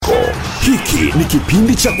Hiki ni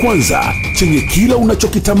kipindi cha kwanza chenye kila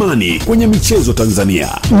unachokitamani kwenye michezo Tanzania.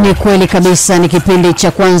 Ni kweli kabisa, ni kipindi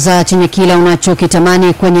cha kwanza chenye kila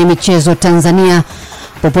unachokitamani kwenye michezo Tanzania.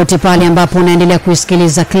 Popote pale ambapo unaendelea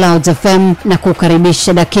kusikiliza Clouds FM na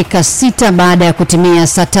kukaribisha dakika 6 baada ya kutimia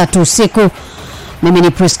saa 3 usiku. Mimi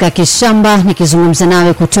ni Priska Kishamba nikizungumza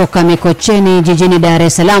nawe kutoka Mikocheni jijini Dar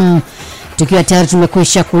es Salaam. Tukiwa tayari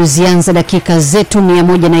tumekwisha kuzianza dakika zetu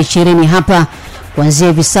 120 hapa kuanzia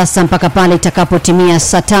hivi sasa mpaka pale itakapotimia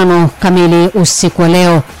saa 5 kamili usiku wa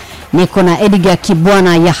leo. Niko na Edgar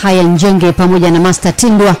Kibwana, Yahaya Njenge pamoja na Master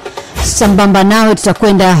Tindwa. Sambamba nawe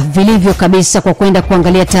tutakwenda vilivyo kabisa kwa kwenda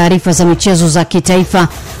kuangalia taarifa za michezo za kitaifa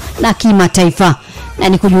na kimataifa. Na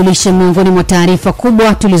nikujulishe miongoni mwa taarifa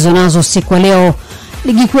kubwa tulizonazo siku leo.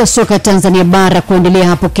 Ligi kuu ya soka Tanzania bara kuendelea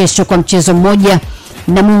hapo kesho kwa mchezo mmoja.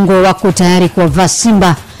 Namungo wako tayari kwa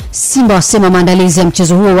Simba. Simba wasema maandalizi ya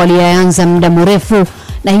mchezo huo walianza muda mrefu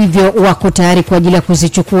na hivyo wako tayari kwa ajili ya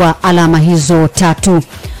kuzichukua alama hizo 3.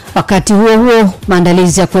 Wakati huo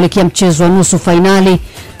maandalizi ya kuelekea mchezo wa nusu finali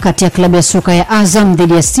kati ya klabu ya soka ya Azam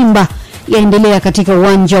dhidi ya Simba yaendelea katika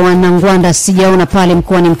uwanja wa Nangwanda sijaona pale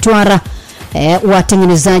mkoani Mtwara.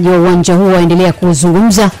 Watengenezaji wa uwanja huo waendelea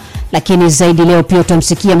kuzungumza, lakini zaidi leo pia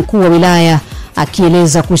utamsikia mkuu wa wilaya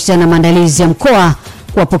akieleza kuhusiana na maandalizi ya mkoa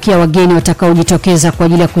kuwapokea wageni watakaojitokeza kwa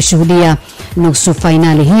ajili ya kushuhudia nusu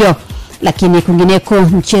finali hiyo. Lakini kwingineko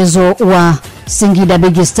mchezo wa Singida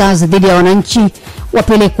Big Stars dhidi ya Wananchi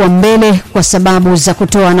wapelekwa mbele kwa sababu za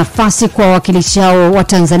kutoa nafasi kwa wawakilishi hao wa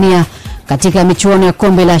Tanzania katika michuano ya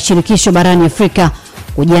kombe la shirikisho barani Afrika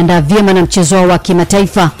kujiandaa vyema na mchezo wa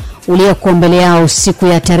kimataifa ulioko mbele yao siku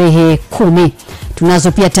ya tarehe 10.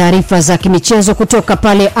 Tunazo pia taarifa za kimichezo kutoka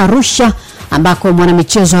pale Arusha ambako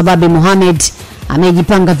mwanamichezo Hababi Mohamed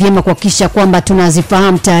amejipanga vyema kuhakikisha kwamba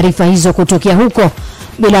tunazifahamu taarifa hizo kutokea huko,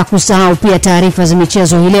 bila kusahau pia taarifa za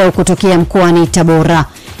michezo hii leo kutokea mkoani Tabora.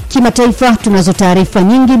 Kimataifa tunazo taarifa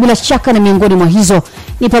nyingi bila shaka, na miongoni mwa hizo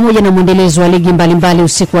ni pamoja na mwendelezo wa ligi mbalimbali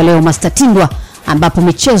usiku wa leo Master Tindwa, ambapo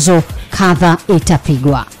michezo kadha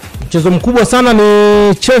itapigwa. Mchezo mkubwa sana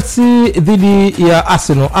ni Chelsea dhidi ya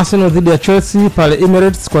Arsenal. Arsenal dhidi ya Chelsea pale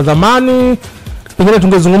Emirates. Kwa zamani pengine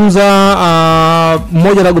tungezungumza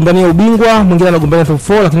mmoja anagombania ubingwa, mwingine anagombania top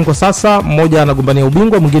 4, lakini kwa sasa mmoja anagombania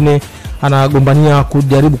ubingwa, mwingine anagombania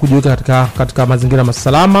kujaribu kujiweka katika mazingira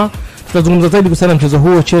masalama. Tutazungumza zaidi kuhusiana na mchezo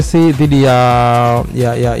huo Chelsea dhidi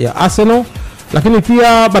ya Arsenal. Lakini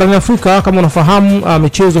pia barani Afrika kama unafahamu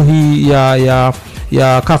michezo hii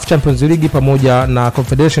ya CAF Champions League pamoja na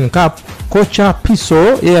Confederation Cup, kocha Piso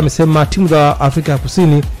yeye amesema timu za Afrika ya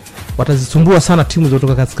Kusini watazisumbua sana timu za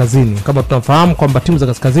kutoka kaskazini. Kama tunafahamu kwamba timu za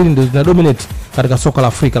kaskazini ndio zinadominate katika soka la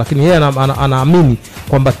Afrika, lakini yeye anaamini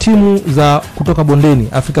kwamba timu za kutoka bondeni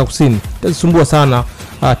Afrika Kusini zitasumbua sana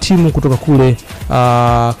timu kutoka kule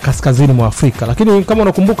kaskazini mwa Afrika. Lakini kama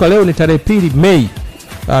unakumbuka leo ni tarehe 2 Mei,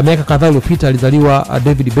 miaka kadhaa iliyopita alizaliwa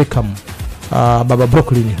David Beckham, baba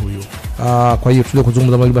Brooklyn huyu. Kwa hiyo tulio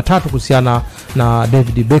kuzungumza mawili matatu kuhusiana na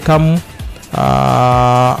David Beckham.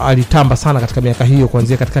 Alitamba sana katika miaka hiyo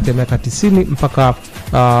kuanzia katikati ya miaka 90 mpaka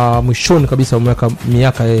mwishoni kabisa wa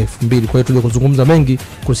miaka ya 2000. Kwa hiyo tulio kuzungumza mengi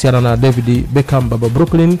kuhusiana na David Beckham, baba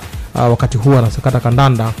Brooklyn. Wakati huo anasakata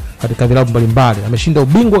kandanda katika vilabu mbalimbali, ameshinda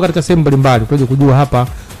ubingwa katika sehemu mbalimbali. Tulio kujua hapa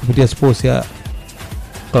kupitia sports ya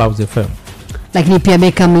Clouds FM. Lakini pia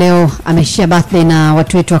Beckham leo ameshia birthday na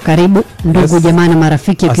watu wetu wa karibu, ndugu jamaa na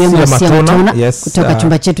marafiki akiwemo Asia Matona kutoka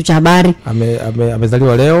chumba chetu cha habari.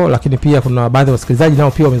 Amezaliwa leo, lakini pia kuna baadhi ya wasikilizaji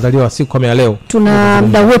nao pia wamezaliwa siku kama ya leo. Tuna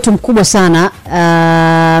mdau wetu mkubwa sana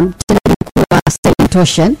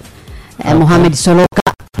Toshan Mohamed Soloka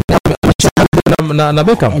na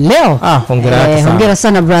Beckham leo. Hongera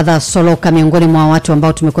sana brother Soloka, miongoni mwa watu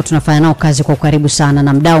ambao tumekuwa tunafanya nao kazi kwa karibu sana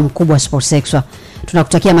na mdau mkubwa wa Sports Xtra.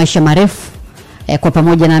 Tunakutakia maisha marefu. Kwa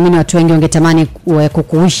pamoja naamini watu wengi wangetamani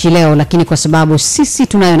kukuishi leo, lakini kwa sababu sisi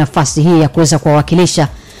tunayo nafasi hii ya kuweza kuwakilisha,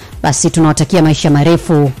 basi tunawatakia maisha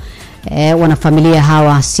marefu wanafamilia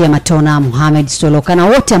hawa Sia Matona, Mohamed Soloka na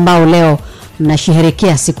wote ambao leo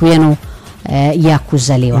mnasherehekea siku yenu ya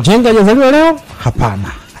kuzaliwa. Njenga hajazaliwa leo?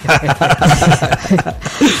 Hapana.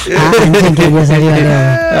 Njenga hajazaliwa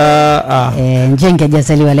leo. Njenga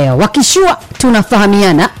hajazaliwa leo. Wakishua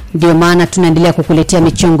tunafahamiana, ndio maana tunaendelea kukuletea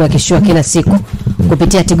michongo ya kishua kila siku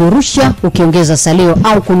kupitia Tigorusha. Ukiongeza salio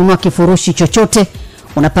au kununua kifurushi chochote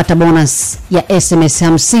unapata bonus ya SMS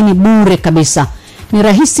 50 bure kabisa. Ni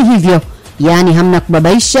rahisi hivyo, yani hamna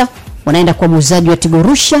kubabaisha. Unaenda kwa muuzaji wa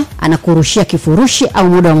Tigorusha, anakurushia kifurushi au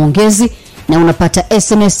muda wa maongezi na unapata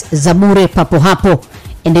SMS za bure papo hapo.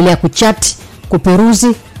 Endelea kuchat, kuperuzi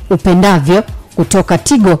upendavyo kutoka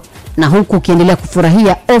Tigo na huku ukiendelea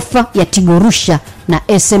kufurahia ofa ya Tigo Rusha na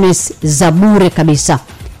SMS za bure kabisa.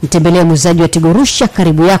 Mtembelee muuzaji wa Tigo Rusha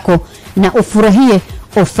karibu yako na ufurahie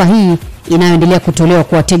ofa hii inayoendelea kutolewa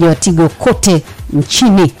kwa wateja wa Tigo kote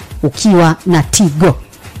nchini ukiwa na Tigo.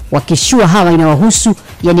 Wakishua hawa inawahusu,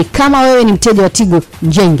 yani kama wewe ni mteja wa Tigo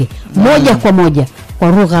Njenge, moja kwa moja,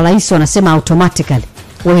 kwa lugha rahisi wanasema automatically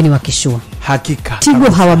wewe ni wakishua. Hakika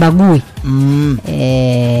Tigo hawabagui.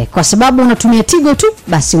 Kwa sababu unatumia Tigo tu,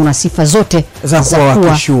 basi una sifa zote za kuwa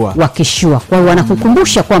wakishua. Kwa hiyo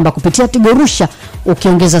wanakukumbusha kwamba kupitia Tigo Rusha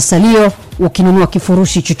ukiongeza salio, ukinunua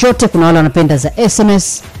kifurushi chochote, kuna wale wanapenda za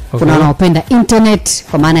SMS, kuna wanaopenda internet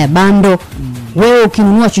kwa maana ya bando. Wewe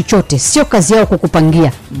ukinunua chochote, sio kazi yao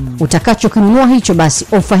kukupangia. Utakachokinunua hicho, basi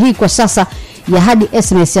ofa hii kwa sasa ya hadi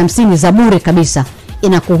SMS 50 za bure kabisa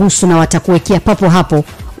inakuhusu, na watakuwekea papo hapo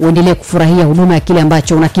uendelee kufurahia huduma ya kile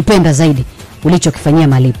ambacho unakipenda zaidi ulichokifanyia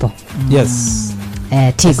malipo. Yes.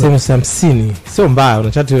 Tigo SMS 50 sio mbaya,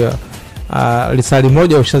 unachati lisali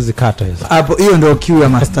moja ushazikata hizo. Hapo hiyo ndio kiu ya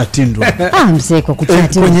Master Tindo. Mzee kwa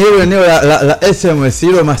kuchati. Kwenye hilo eneo la SMS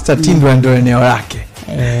hilo Master Tindo ndio eneo lake.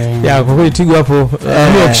 Ya kwa kweli Tigo hapo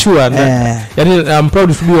ni wakishua. Yaani I'm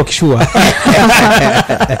proud to be wakishua.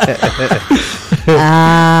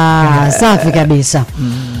 Safi kabisa.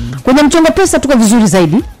 Kwenye mchongo pesa tuko vizuri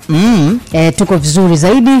zaidi. Tuko vizuri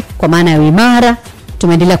zaidi kwa maana ya uimara.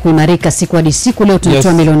 Tumeendelea kuimarika siku hadi siku. Leo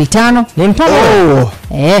tulitoa milioni 5. Milioni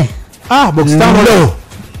 5. Box 5 leo.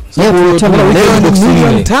 Leo tulitoa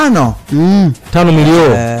milioni 5. 5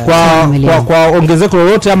 milioni. Kwa ongezeko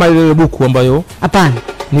lolote ama ile buku ambayo? Hapana.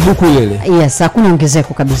 Ni buku ile. Yes, hakuna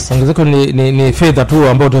ongezeko kabisa. Ongezeko ni fedha tu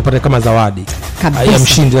ambayo tutapata kama zawadi ya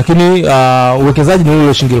mshindi, lakini uwekezaji ni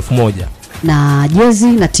ile shilingi 1000. Na jezi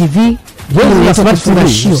na TV. Jezi na smart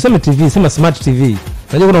TV. Sema TV, sema smart TV.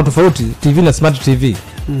 Unajua kuna tofauti TV na smart TV.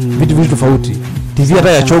 Vitu tofauti. TV hata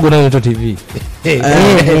ya chogo nayo inaitwa TV.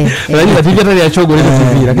 Lakini TV hata ya chogo inaitwa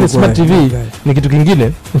TV, lakini smart TV ni kitu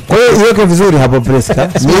kingine. Kwa hiyo iweke vizuri hapo Preska.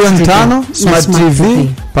 Milioni 5 smart TV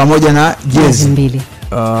pamoja na jezi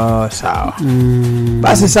 2. Sawa.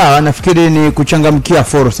 Basi sawa, nafikiri ni kuchangamkia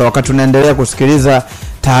fursa wakati unaendelea kusikiliza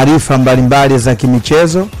taarifa mbalimbali za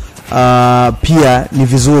kimichezo. Pia ni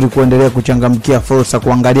vizuri kuendelea kuchangamkia fursa,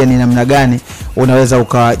 kuangalia ni namna gani unaweza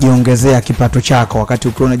ukajiongezea kipato chako wakati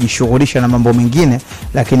ukiwa unajishughulisha na mambo mengine,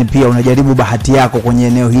 lakini pia unajaribu bahati yako kwenye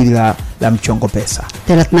eneo hili la mchongo pesa.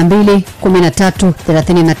 32 13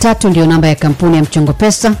 33 ndio namba ya kampuni ya mchongo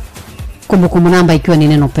pesa. Kumbukumbu namba ikiwa ni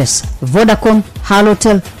neno pesa. Vodacom,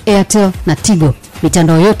 Halotel, Airtel na Tigo.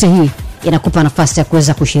 Mitandao yote hii inakupa nafasi ya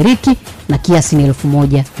kuweza kushiriki na kiasi ni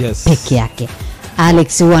 1000 peke yake.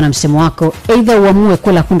 Alex, huwa na msemo wako, either uamue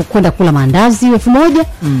kwenda kula maandazi 1000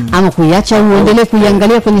 ama kuiacha uendelee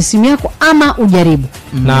kuiangalia kwenye simu yako ama ujaribu.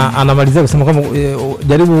 Na anamalizia kusema kama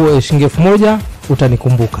jaribu shilingi 1000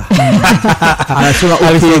 utanikumbuka. Anasema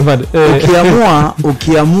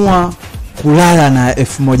ukiamua kulala na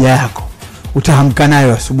 1000 yako utaamka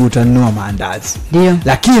nayo asubuhi utanunua maandazi. Ndio.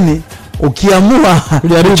 Lakini ukiamua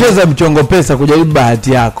kucheza mchongo pesa kujaribu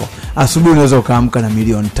bahati yako, asubuhi unaweza ukaamka na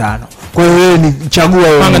milioni 5. Kwa hiyo wewe ni chagua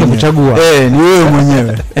wewe. Panga ni kuchagua. Ni wewe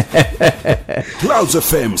mwenyewe. Clouds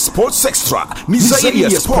FM Sports Extra ni zaidi ya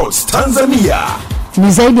Sports Tanzania.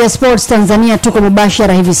 Ni zaidi ya Sports Tanzania. Tuko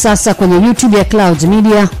mubashara hivi sasa kwenye YouTube ya Clouds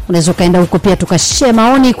Media. Unaweza kaenda huko pia tukashare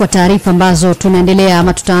maoni kwa taarifa ambazo tunaendelea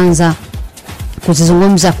ama tutaanza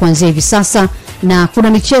kuzizungumza kuanzia hivi sasa, na kuna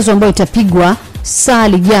michezo ambayo itapigwa saa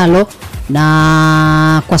lijalo,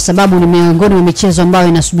 na kwa sababu ni miongoni mwa michezo ambayo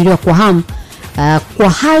inasubiriwa kwa hamu. Kwa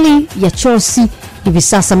hali ya Chelsea hivi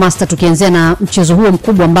sasa, Master, tukianzia na mchezo huo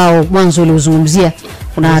mkubwa ambao mwanzo uliuzungumzia,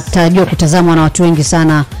 unatarajiwa kutazamwa na watu wengi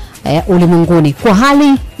sana ulimwenguni. Kwa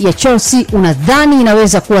hali ya Chelsea, unadhani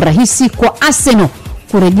inaweza kuwa rahisi kwa Arsenal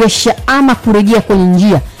kurejesha ama kurejea kwenye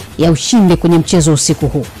njia ya ushindi kwenye mchezo usiku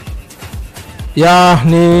huu?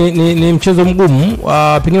 Ni mchezo mgumu.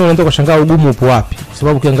 Pengine unaweza kushangaa ugumu upo wapi, kwa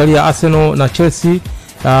sababu ukiangalia Arsenal na Chelsea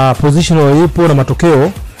position walipo na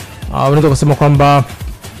matokeo, unaweza kusema kwamba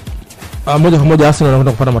moja kwa moja Arsenal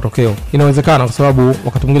anakwenda kupata matokeo. Inawezekana kwa sababu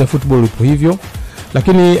wakati mwingine football ipo hivyo,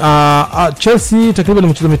 lakini Chelsea takriban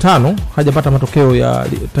michezo 5 hajapata matokeo ya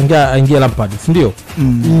tangia aingia Lampard, si ndio?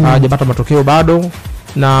 Hajapata matokeo bado,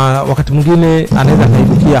 na wakati mwingine anaweza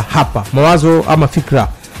kaibukia hapa mawazo ama fikra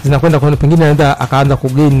zinakwenda kwa pengine anaweza akaanza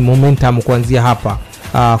kugain momentum kuanzia hapa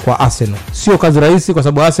kwa Arsenal. Sio kazi rahisi kwa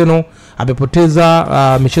sababu Arsenal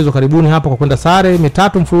amepoteza michezo karibuni hapa kwa kwenda sare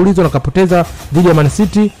 3 mfululizo na kapoteza dhidi ya Man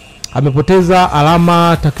City. Amepoteza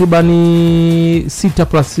alama takribani 6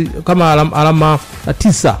 plus kama alama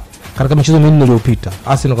 9 katika michezo 4 iliyopita.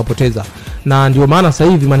 Arsenal kapoteza, na ndio maana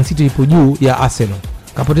sasa hivi Man City ipo juu ya Arsenal.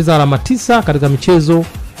 kapoteza alama 9 katika michezo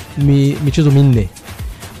minne.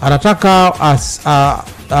 Anataka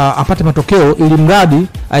apate matokeo ili mradi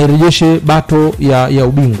airejeshe bato ya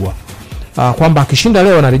ubingwa. Kwamba akishinda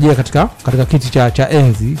leo anarejea katika kiti cha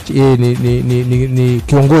enzi, ni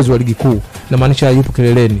kiongozi wa ligi kuu, na maanisha yupo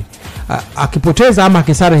kileleni. Akipoteza ama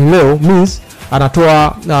akisare leo means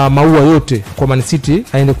anatoa maua yote kwa Man City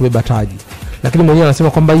aende kubeba taji. Lakini mwenyewe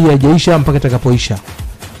anasema kwamba hii haijaisha mpaka itakapoisha.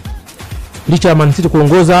 Licha ya Man City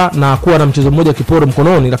kuongoza na kuwa na mchezo mmoja kiporo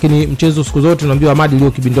mkononi, lakini mchezo siku zote tunaambiwa Ahmad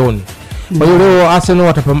leo kibindoni. Kwa hiyo leo Arsenal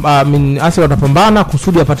watapambana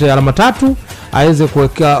kusudi apate alama 3 aweze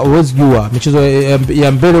kuweka uwezo jua michezo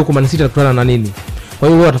ya mbele huko Man City atakutana na nini. Kwa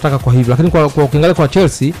hiyo watataka kwa hivyo, lakini kwa ukiangalia kwa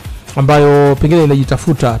Chelsea ambayo pengine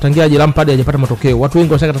inajitafuta tangia Lampard hajapata matokeo. Watu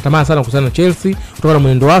wengi wanataka tamaa sana kuhusiana na Chelsea kutokana na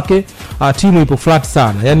mwenendo wake. Timu ipo flat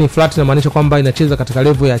sana. Yaani flat inamaanisha kwamba inacheza katika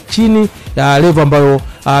level ya chini, ya level ambayo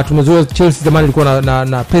tumezoea Chelsea zamani ilikuwa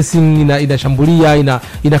na pressing, inashambulia,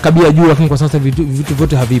 inakabia juu, lakini kwa sasa vitu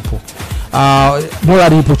vyote havipo.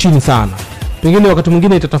 Morali ipo chini sana. Pengine wakati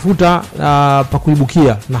mwingine itatafuta pa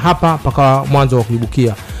kuibukia, na hapa paka mwanzo wa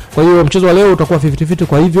kuibukia. Kwa hiyo mchezo wa leo utakuwa 50-50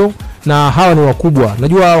 kwa hivyo, na hawa ni wakubwa.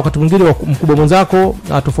 Najua wakati mwingine mkubwa mwenzako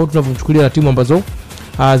tofauti tunavyomchukulia na timu ambazo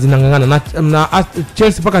zinangangana na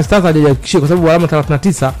Chelsea paka sasa hajajakishia, kwa sababu alama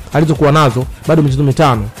 39 alizokuwa nazo bado michezo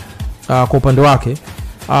 5 kwa upande wake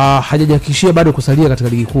hajajakishia bado kusalia katika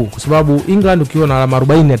ligi kuu, kwa sababu England ukiwa na alama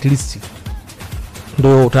 40 at least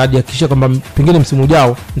ndio utajakishia kwamba pengine msimu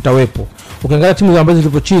ujao nitawepo. Ukiangalia timu ambazo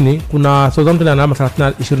zilipo chini, kuna Southampton na alama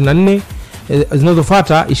 24,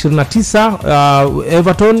 zinazofuata 29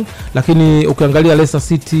 Everton, lakini ukiangalia Leicester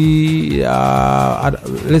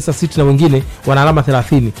City na wengine wana alama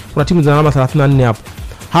 30. Kuna timu zina alama 34 hapo.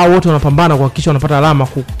 Hao wote wanapambana kuhakikisha wanapata alama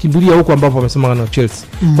kukimbilia huko ambapo wamesema na Chelsea.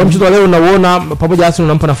 Kwa mchezo leo unaona pamoja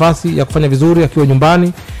Arsenal anampa nafasi ya kufanya vizuri akiwa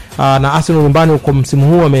nyumbani. Na Arsenal nyumbani kwa msimu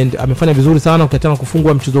huu amefanya vizuri sana, ukiachana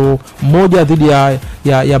kufungwa mchezo mmoja dhidi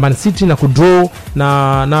ya Man City na kudraw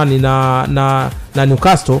na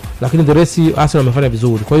Newcastle, lakini the rest Arsenal amefanya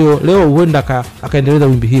vizuri. Kwa hiyo leo huenda akaendeleza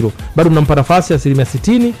wimbi hilo. Bado tunampa nafasi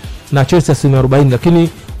 60% na Chelsea 40%, lakini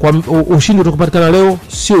kwa ushindi utakapatikana leo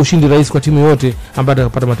sio ushindi rahisi kwa timu yote ambayo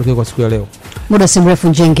itakapata matokeo kwa siku ya leo. Muda si mrefu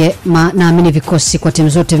Njenge, naamini vikosi kwa timu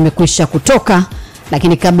zote vimekwisha kutoka.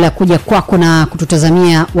 Lakini kabla ya kuja kwako na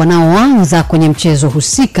kututazamia wanaoanza kwenye mchezo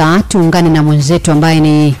husika, tuungane na mwenzetu ambaye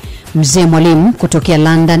ni mzee Mwalimu kutokea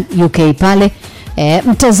London UK pale.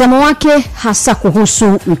 Mtazamo wake hasa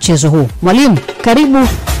kuhusu mchezo huu. Mwalimu, karibu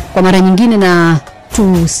kwa mara nyingine na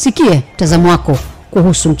tusikie mtazamo wako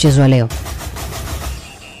kuhusu mchezo wa leo.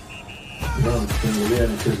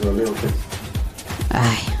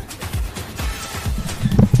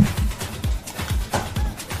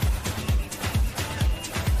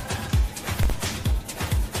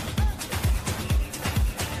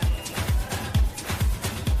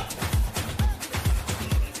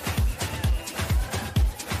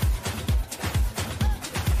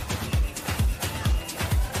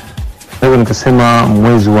 Leo nikasema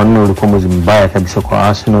mwezi wa 4 ulikuwa mwezi mbaya kabisa kwa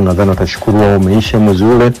Arsenal. Nadhani watashukuru wao umeisha mwezi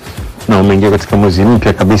ule na umeingia katika mwezi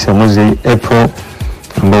mpya kabisa, mwezi April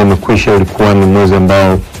ambao umekwisha. Ulikuwa ni mwezi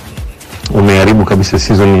ambao umeharibu kabisa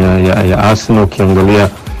season ya Arsenal. Ukiangalia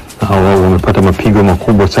wamepata mapigo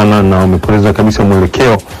makubwa sana na wamepoteza kabisa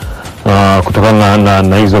mwelekeo kutokana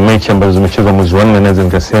na hizo mechi ambazo zimechezwa mwezi wa 4. Naweza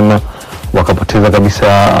nikasema wakapoteza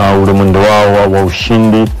kabisa ule mwendo wao wa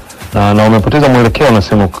ushindi na wamepoteza mwelekeo,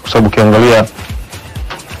 nasema, kwa sababu ukiangalia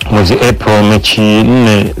mwezi April mechi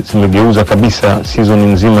 4 zimegeuza kabisa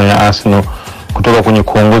season nzima ya Arsenal kutoka kwenye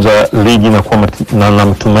kuongoza ligi na kuwa na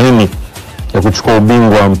matumaini ya kuchukua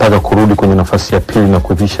ubingwa mpaka kurudi kwenye nafasi ya pili na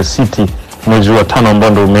kuivisha City mwezi wa 5 ambao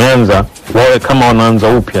ndio umeanza. Wawe kama wanaanza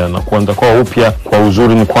upya, na kuanza kwa upya kwa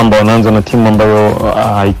uzuri ni kwamba wanaanza na timu ambayo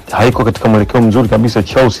haiko katika mwelekeo mzuri kabisa,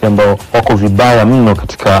 Chelsea, ambao wako vibaya mno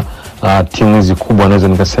katika timu hizi kubwa, naweza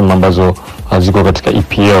nikasema, ambazo ziko katika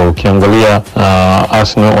EPL. Ukiangalia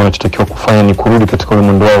Arsenal wanachotakiwa kufanya ni kurudi katika ule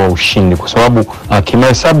mwendo wao wa ushindi, kwa sababu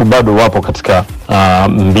kimahesabu bado wapo katika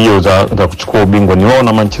mbio za kuchukua ubingwa. Ni wao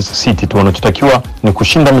na Manchester City tu, wanachotakiwa ni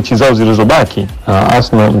kushinda mechi zao zilizobaki.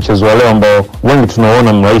 Arsenal mchezo wa leo ambao wengi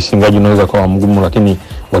tunaona mrahisi, ingawa unaweza kuwa mgumu, lakini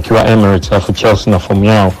wakiwa Emirates alafu Chelsea na form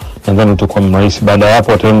yao, nadhani utakuwa mrahisi. Baada ya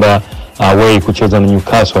hapo wataenda away kucheza na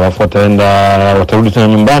Newcastle, alafu watarudi tena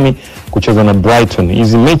nyumbani kucheza na Brighton.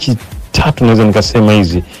 Hizi mechi 3 naweza nikasema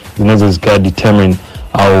hizi zinaweza zikadetermine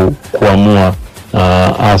au kuamua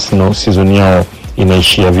Arsenal season yao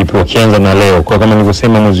inaishia vipi. Wakianza na leo, kwa kama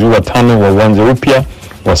nilivyosema, mwezi wa 5 waanze upya,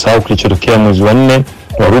 wasahau kilichotokea mwezi wa 4,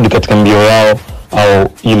 warudi katika mbio yao au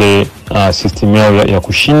ile system yao ya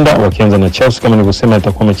kushinda, wakianza na Chelsea. Kama nilivyosema,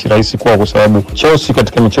 itakuwa mechi rahisi kwao kwa sababu Chelsea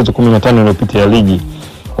katika michezo 15 iliyopita ya ligi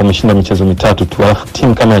wameshinda michezo 3 tu. Alafu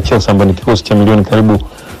timu kama ya Chelsea ambayo ni kikosi cha milioni karibu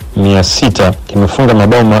 600 kimefunga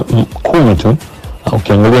mabao 10 tu.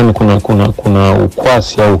 Ukiangalia ni kuna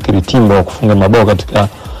ukwasi au kiritimba wa kufunga mabao katika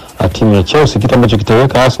timu ya Chelsea, kitu ambacho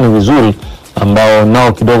kitaweka Arsenal vizuri, ambao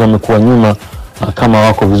nao kidogo wamekuwa nyuma kama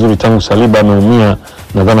wako vizuri tangu Saliba ameumia.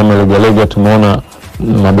 Nadhani amelegalega, tumeona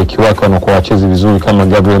mabeki wake wanakuwa wachezi vizuri kama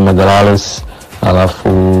Gabriel Magalhaes, alafu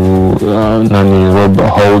Rob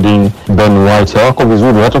Holding, Ben White wako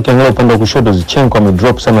vizuri. Hata ukiangalia upande wa kushoto Zinchenko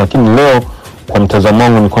amedrop sana, lakini leo kwa mtazamo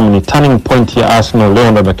wangu ni kwamba ni turning point ya Arsenal.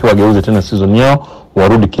 Leo ndio takiwa geuze tena season yao,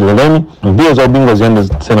 warudi kileleni, mbio za ubingwa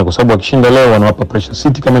zianze tena, kwa sababu wakishinda leo wanawapa pressure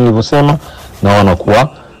City kama nilivyosema, na wanakuwa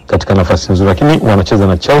katika nafasi nzuri. Lakini wanacheza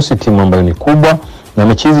na Chelsea, timu ambayo ni kubwa, na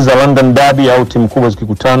mechi hizi za London Derby au timu kubwa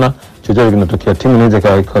zikikutana, chochote kinatokea. Timu inaweza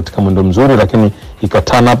katika mwendo mzuri, lakini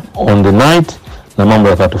turn up on the night na mambo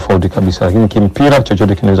yakawa tofauti kabisa. Lakini kimpira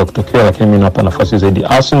chochote kinaweza kutokea, lakini mimi napa nafasi zaidi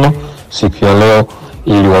Arsenal siku ya leo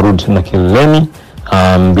ili warudi tena kileleni.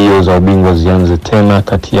 Mbio za ubingwa zianze tena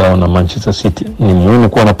kati yao na Manchester City. Ni muhimu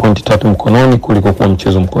kuwa na pointi 3 mkononi kuliko kuwa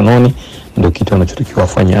mchezo mkononi, ndio kitu anachotakiwa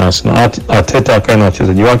afanye Arsenal. Arteta akae na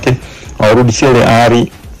wachezaji wake, awarudishie ile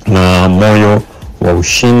ari na moyo wa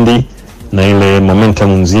ushindi na ile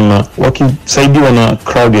momentum nzima, wakisaidiwa na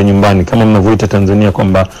crowd ya nyumbani kama mnavyoita Tanzania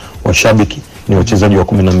kwamba washabiki ni wachezaji wa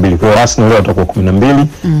 12. Kwa hiyo Arsenal leo watakuwa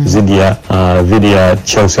 12 dhidi ya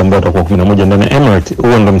Chelsea ambao watakuwa 11 ndani ya Emirates.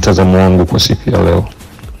 Huo ndio mtazamo wangu kwa siku ya leo.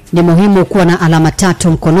 Ni muhimu kuwa na alama 3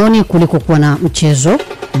 mkononi kuliko kuwa na mchezo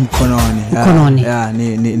mkononi.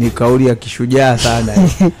 Ni kauli ya kishujaa sana.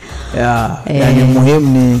 Yani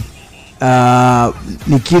muhimu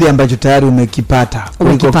ni kile ambacho tayari umekipata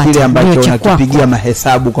kuliko kile ambacho unakipigia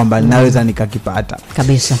mahesabu kwamba naweza nikakipata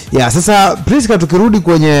kabisa. Sasa Priska, tukirudi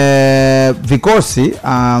kwenye vikosi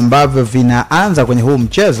ambavyo vinaanza kwenye huu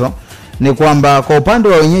mchezo, ni kwamba kwa upande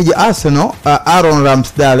wa wenyeji Arsenal, Aaron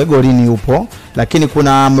Ramsdale golini yupo, lakini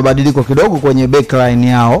kuna mabadiliko kidogo kwenye backline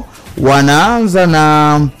yao. Wanaanza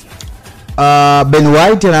na Ben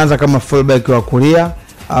White anaanza kama fullback wa kulia,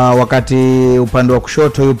 wakati upande wa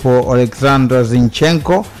kushoto yupo Alexander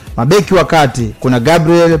Zinchenko. Mabeki wakati kuna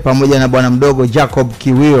Gabriel pamoja na bwana mdogo Jacob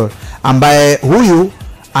Kiwior, ambaye huyu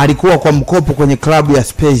alikuwa kwa mkopo kwenye klabu ya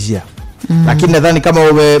Spezia. Lakini nadhani kama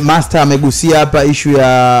Master amegusia hapa issue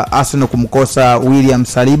ya Arsenal kumkosa William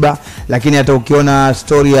Saliba, lakini hata ukiona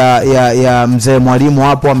story ya mzee mwalimu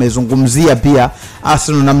hapo amezungumzia pia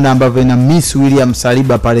Arsenal namna ambavyo ina miss William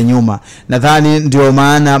Saliba pale nyuma. Nadhani ndio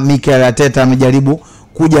maana Mikel Arteta amejaribu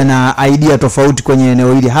kuja na idea tofauti kwenye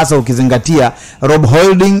eneo hili, hasa ukizingatia Rob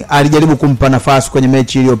Holding alijaribu kumpa nafasi kwenye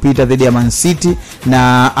mechi iliyopita dhidi ya Man City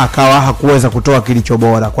na akawa hakuweza kutoa kilicho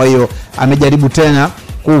bora. Kwa hiyo amejaribu tena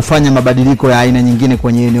kufanya mabadiliko ya aina nyingine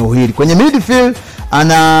kwenye eneo hili. Kwenye midfield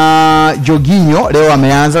ana Jorginho leo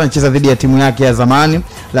ameanza, anacheza dhidi ya timu yake ya zamani,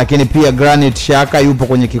 lakini pia Granit Xhaka yupo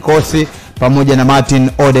kwenye kikosi pamoja na Martin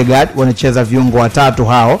Odegaard, wanacheza viungo watatu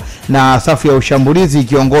hao, na safu ya ushambulizi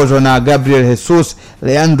ikiongozwa na Gabriel Jesus,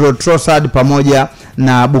 Leandro Trossard pamoja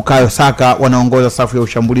na Bukayo Saka wanaongoza safu ya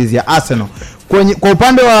ushambulizi ya Arsenal. Kwa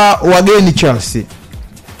upande wa wageni Chelsea,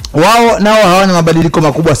 wao nao hawana mabadiliko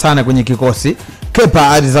makubwa sana kwenye kikosi. Kepa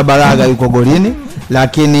Arrizabalaga yuko golini,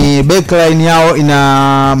 lakini backline yao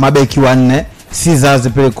ina mabeki 4, Cesar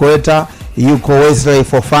Azpilicueta, yuko Wesley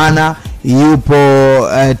Fofana, yupo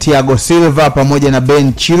Thiago Silva pamoja na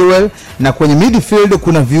Ben Chilwell, na kwenye midfield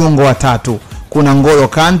kuna viungo watatu, kuna N'Golo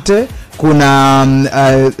Kante, kuna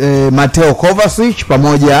Mateo Kovacic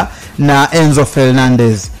pamoja na Enzo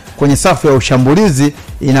Fernandez. Kwenye safu ya ushambulizi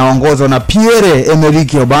inaongozwa na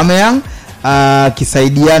Pierre-Emerick Aubameyang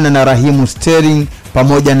kisaidiana na Raheem Sterling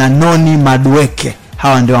pamoja na Noni Madueke.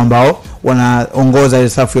 Hawa ndio ambao wanaongoza ile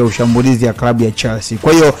safu ya ushambulizi ya klabu ya Chelsea.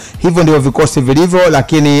 Kwa hiyo hivyo ndio vikosi vilivyo,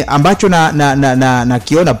 lakini ambacho na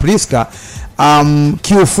kiona Priska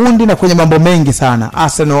kiufundi na kwenye mambo mengi sana,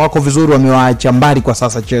 Arsenal wako vizuri, wamewaacha mbali kwa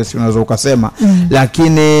sasa Chelsea unaweza ukasema.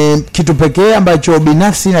 Lakini kitu pekee ambacho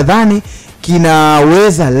binafsi nadhani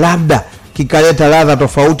kinaweza labda kikaleta ladha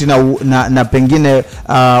tofauti na pengine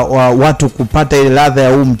watu kupata ile ladha ya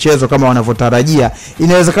huu mchezo kama wanavyotarajia,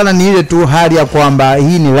 inawezekana ni ile tu hali ya kwamba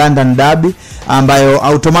hii ni London Derby ambayo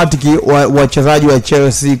automatic wachezaji wa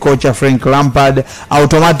Chelsea, kocha Frank Lampard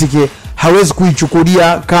automatic hawezi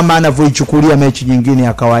kuichukulia kama anavyoichukulia mechi nyingine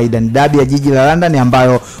ya kawaida. Ni derby ya jiji la London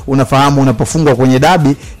ambayo unafahamu unapofungwa kwenye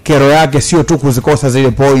derby kero yake sio tu kuzikosa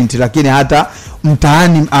zile point, lakini hata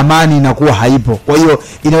mtaani amani inakuwa haipo. Kwa hiyo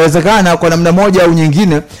inawezekana kwa namna moja au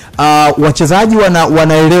nyingine wachezaji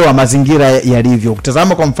wanaelewa mazingira yalivyo.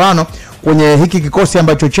 Ukitazama kwa mfano kwenye hiki kikosi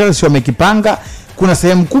ambacho Chelsea wamekipanga, kuna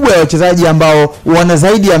sehemu kubwa ya wachezaji ambao wana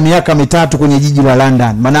zaidi ya miaka 3 kwenye jiji la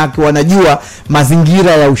London. Manake wanajua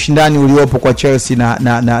mazingira ya ushindani uliopo kwa Chelsea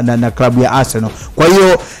na klabu ya Arsenal. Kwa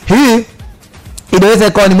hiyo hii inaweza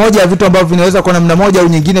ikawa ni moja ya vitu ambavyo vinaweza kwa namna moja au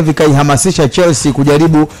nyingine vikaihamasisha Chelsea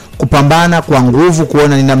kujaribu kupambana kwa nguvu,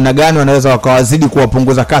 kuona ni namna gani wanaweza wakawazidi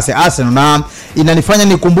kuwapunguza kasi Arsenal. Na inanifanya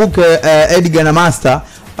nikumbuke Edgar na Master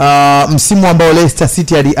msimu ambao Leicester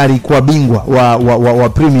City alikuwa bingwa wa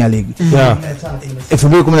Premier League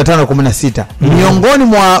 2015-16. Miongoni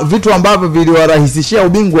mwa vitu ambavyo viliwarahisishia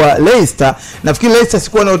ubingwa Leicester, nafikiri Leicester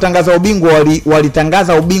sikuwa na utangaza ubingwa,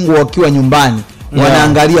 walitangaza ubingwa wakiwa nyumbani.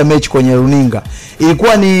 Wanaangalia mechi kwenye runinga.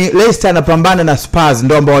 Ilikuwa ni Leicester anapambana na Spurs,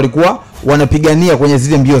 ndio ambao walikuwa wanapigania kwenye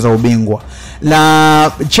zile mbio za ubingwa.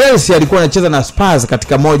 Na Chelsea alikuwa anacheza na Spurs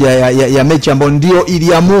katika moja ya mechi ambayo ndio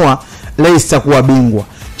iliamua Leicester kuwa bingwa.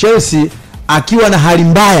 Chelsea akiwa na hali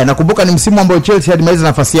mbaya, nakumbuka ni msimu ambao Chelsea alimaliza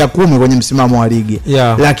nafasi ya 10 kwenye msimamo wa ligi.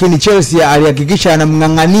 Lakini Chelsea alihakikisha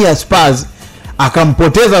anamngangania Spurs,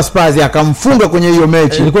 akampoteza Spurs, akamfunga kwenye hiyo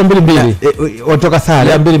mechi. Ilikuwa 2-2. Watoka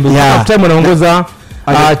sare. 2-2. Half time wanaongoza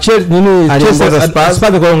Chelsea Spurs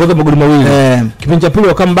wanaongoza magoli mawili. Kipindi cha pili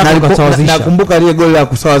wakambaka wakasawazisha. Nakumbuka ile goli la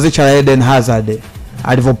kusawazisha la Eden Hazard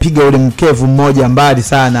alivyopiga ule mkevu mmoja mbali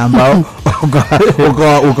sana ambao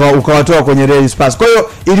ukawatoa kwenye Real Spurs. Kwa hiyo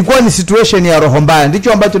ilikuwa ni situation ya roho mbaya.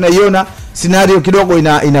 Ndicho ambacho naiona scenario kidogo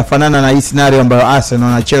inafanana na hii scenario ambayo Arsenal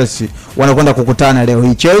na Chelsea wanakwenda kukutana leo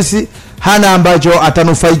hii. Chelsea hana ambacho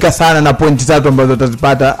atanufaika sana na pointi 3 ambazo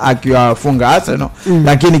atazipata akiwafunga Arsenal,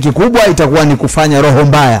 lakini kikubwa itakuwa ni kufanya roho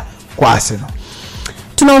mbaya kwa Arsenal.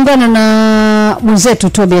 Tunaungana na mwenzetu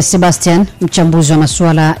Tobias Sebastian, mchambuzi wa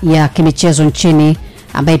masuala ya kimichezo nchini,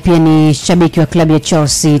 ambaye pia ni shabiki wa klabu ya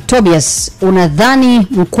Chelsea. Tobias, unadhani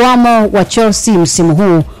mkwamo wa Chelsea msimu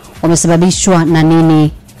huu umesababishwa na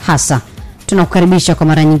nini hasa? Tunakukaribisha kwa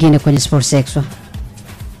mara nyingine kwenye Sports Extra.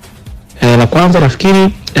 La kwanza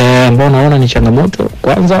nafikiri ambao naona ni changamoto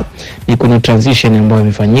kwanza ni kuna transition ambayo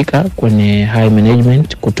imefanyika kwenye high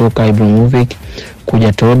management kutoka Ibrahimovic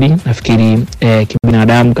kuja Toby. Nafikiri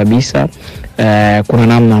kibinadamu kabisa kuna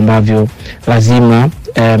namna ambavyo lazima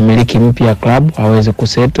miliki mpya club aweze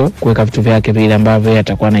kuseto kuweka vitu vyake vile ambavyo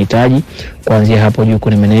atakuwa anahitaji kuanzia hapo juu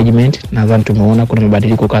kwenye management. Nadhani tumeona kuna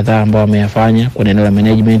mabadiliko kadhaa ambayo ameyafanya kwenye eneo la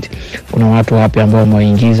management. Kuna watu wapya ambao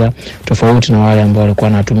wamewaingiza tofauti na wale ambao walikuwa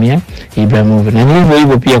wanatumia Ibrahimovic. Na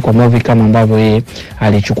hivyo pia kwa Movic kama ambavyo yeye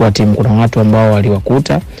alichukua timu, kuna watu ambao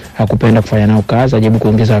waliwakuta hakupenda kufanya nao kazi, ajabu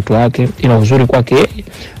kuongeza watu wake, ila uzuri kwake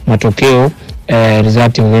matokeo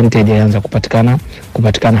result oriented yaanza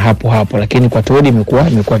kupatikana hapo, lakini kwa Todd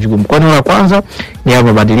imekuwa vigumu. Kwa nini? La kwanza ni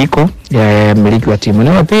mabadiliko ya mmiliki wa timu,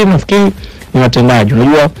 na pili nafikiri ni watendaji.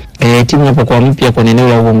 Unajua timu inapokuwa mpya kwenye eneo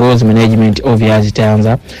la uongozi, management obviously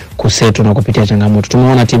itaanza kuseto na kupitia changamoto.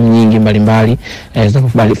 Tumeona timu nyingi mbalimbali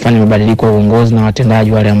zinafanya mabadiliko ya uongozi na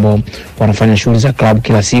watendaji wale ambao wanafanya shughuli za club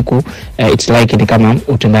kila siku. It's like ni kama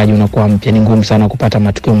utendaji unakuwa mpya, ni ngumu sana kupata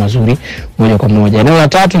matokeo mazuri moja kwa moja. Eneo la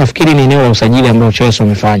tatu nafikiri ni eneo la usajili ambao Chelsea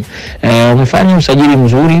wamefanya usajili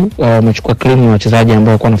mzuri, wamechukua claim ya wachezaji ambao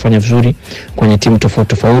walikuwa wanafanya vizuri kwenye timu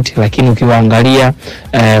tofauti, lakini ukiwaangalia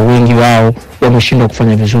wengi wao wameshindwa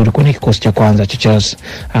kufanya vizuri kwenye kikosi cha kwanza cha Chelsea.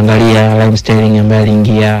 Angalia Raheem Sterling ambaye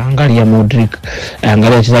aliingia, angalia Modric,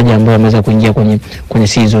 angalia wachezaji ambao wameweza kuingia kwenye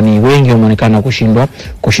season, wengi wameonekana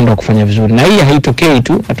kushindwa kufanya vizuri. Na hii haitokei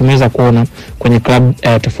tu, tumeweza kuona kwenye club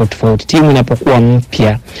tofauti. Timu inapokuwa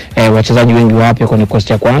mpya, wachezaji wengi wapya kwenye kikosi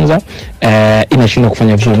cha kwanza inashindwa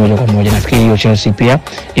kufanya vizuri moja kwa moja. Nafikiri hiyo Chelsea pia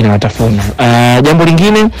inawatafuna. Jambo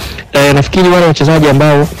lingine nafikiri wale wachezaji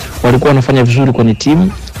ambao walikuwa wanafanya vizuri kwenye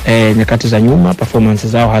timu nyakati za nyuma, performance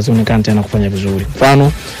zao hazionekani tena kufanya vizuri.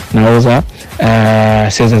 Mfano naweza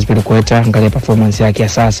Cesar Azpilicueta, angalia performance yake ya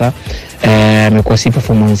sasa, amekuwa si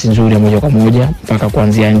performance nzuri moja kwa moja mpaka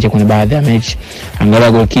kuanzia nje kwenye baadhi ya mechi.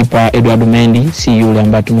 Angalia goalkeeper Eduardo Mendy, si yule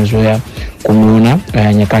ambaye tumezoea kumuona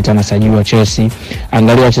nyakati anasajiliwa Chelsea.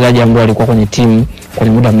 Angalia wachezaji ambao walikuwa kwenye timu kwa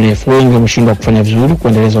muda mrefu, wengi wameshindwa kufanya vizuri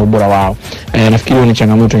kuendeleza ubora wao. Nafikiri ni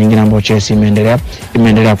changamoto nyingine ambayo Chelsea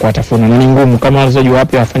imeendelea kuwatafuna, na ni ngumu kama wachezaji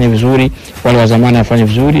wapya wafanye vizuri, wale wa zamani wafanye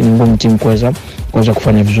vizuri, ni ngumu timu kuweza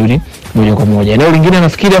kufanya vizuri moja kwa moja. Eneo lingine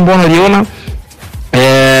nafikiri ambao naliona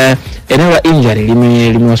eneo la injury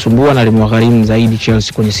limewasumbua na limewagharimu zaidi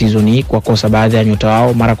Chelsea kwenye season hii kwa kosa baadhi ya nyota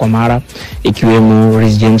wao mara kwa mara, ikiwemo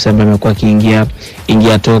Reece James ambaye amekuwa akiingia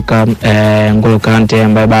toka, N'Golo Kante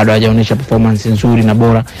ambaye bado hajaonyesha performance nzuri na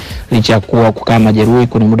bora licha ya kukaa majeruhi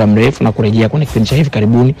kwa muda mrefu na kurejea kwenye kipindi cha hivi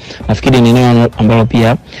karibuni. Nafikiri ni eneo ambalo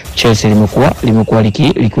pia Chelsea limekuwa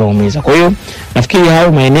likiwaumiza. Kwa hiyo nafikiri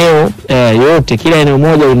hao maeneo yote, kila eneo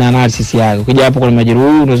moja lina analysis yake. Ukija hapo kwa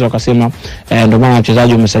majeruhi unaweza kusema ndio maana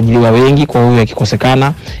wachezaji wamesajiliwa wengi, kwa hiyo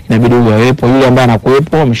akikosekana inabidi uwepo. Yule ambaye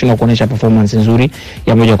anakuepo ameshindwa kuonyesha performance nzuri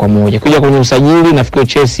ya moja kwa moja. Kuja kwenye usajili, nafikiri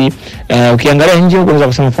Chelsea ukiangalia nje unaweza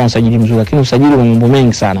kusema fanya usajili mzuri, lakini usajili una mambo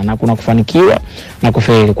mengi sana na kuna kufanikiwa na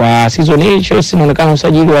kufeli. Kwa season hii Chelsea inaonekana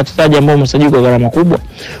usajili wa wachezaji ambao wamesajiliwa kwa gharama kubwa,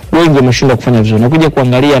 wengi wameshindwa kufanya vizuri. Na kuja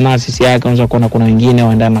kuangalia analysis yake unaweza kuona kuna wengine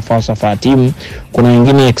waendana na falsafa ya timu, kuna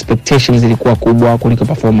wengine expectations zilikuwa kubwa kuliko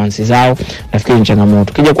performance zao. Nafikiri ni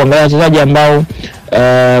changamoto. Kija kuangalia wachezaji ambao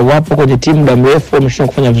wapo kwenye timu muda mrefu wameshindwa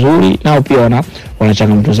kufanya vizuri, nao pia wana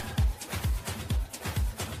changamoto zao.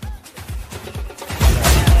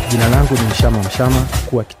 Jina langu ni Mshama,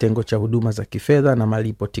 kuwa kitengo cha huduma za kifedha na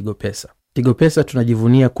malipo Tigo Pesa. Tigo Pesa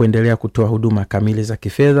tunajivunia kuendelea kutoa huduma kamili za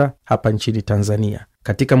kifedha hapa nchini Tanzania.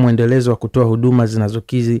 Katika muendelezo wa kutoa huduma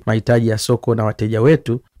zinazokidhi mahitaji ya soko na wateja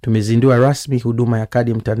wetu, tumezindua rasmi huduma ya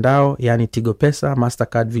kadi mtandao, yani Tigo Pesa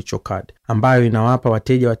Mastercard Virtual Card, ambayo inawapa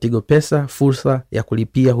wateja wa Tigo Pesa fursa ya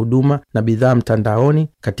kulipia huduma na bidhaa mtandaoni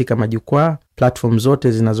katika majukwaa, platform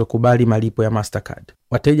zote zinazokubali malipo ya Mastercard.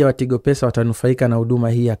 Wateja wa Tigo Pesa watanufaika na huduma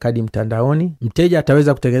hii ya kadi mtandaoni. Mteja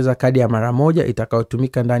ataweza kutengeneza kadi ya mara moja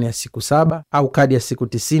itakayotumika ndani ya siku 7 au kadi ya siku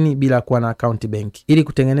 90 bila kuwa na account benki. Ili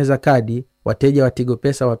kutengeneza kadi, wateja wa Tigo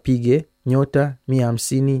Pesa wapige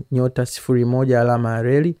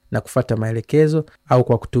 *150*01 na kufuata maelekezo, au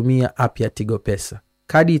kwa kutumia app ya Tigo Pesa.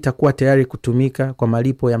 Kadi itakuwa tayari kutumika kwa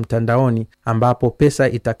malipo ya mtandaoni, ambapo pesa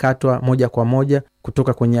itakatwa moja kwa moja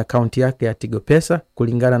kutoka kwenye akaunti yake ya Tigo Pesa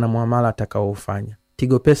kulingana na muamala atakaoufanya.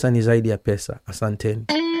 Tigo Pesa ni zaidi ya pesa. Asanteni.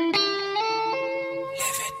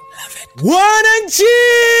 Wananchi!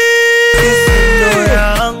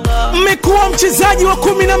 Mmekuwa mchezaji wa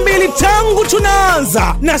 12 tangu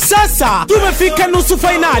tunaanza, na sasa tumefika nusu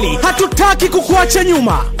finali. Hatutaki kukuacha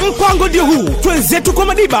nyuma. Mpango ndio huu. Twenzetu kwa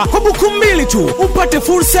Madiba kwa buku 2 tu upate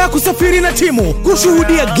fursa ya kusafiri na timu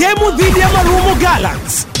kushuhudia game dhidi ya Marumo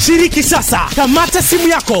Galaxy. Shiriki sasa. Kamata simu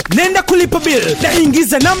yako, nenda kulipa bill na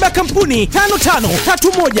ingiza namba ya kampuni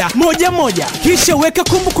 553111, kisha weka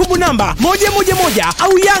kumbukumbu namba 111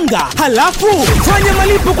 au Yanga, halafu fanya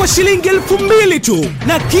malipo kwa shilingi 2000 tu,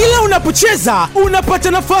 na kila unapocheza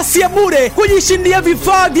unapata nafasi ya bure kujishindia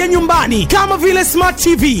vifaa vya nyumbani kama vile smart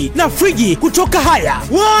TV na friji kutoka Haya.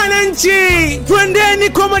 Wananchi, twendeni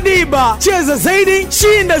kwa Madiba. Cheza zaidi,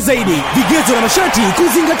 shinda zaidi. Vigezo na masharti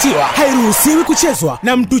kuzingatiwa. Hairuhusiwi kuchezwa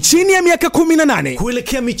na mtu chini ya miaka 18.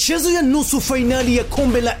 Kuelekea michezo ya nusu finali ya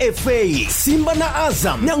kombe la FA, Simba na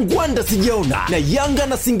Azam na Ngwanda Sijaona na Yanga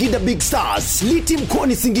na Singida Big Stars Liti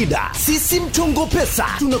mkoani Singida. Sisi Mchongo Pesa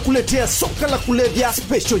tunakuletea soka la kulevya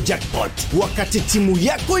special jackpot. Wakati timu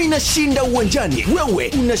yako inashinda uwanjani,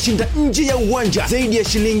 wewe unashinda nje ya uwanja zaidi ya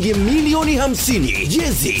shilingi milioni 50.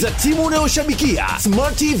 Jezi za timu unayoshabikia,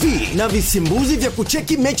 smart TV na visimbuzi vya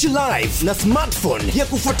kucheki mechi live, na smartphone ya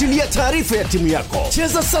kufuatilia taarifa ya timu yako.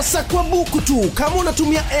 Cheza sasa kwa buku tu kama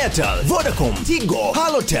unatumia Airtel, Vodacom, Tigo,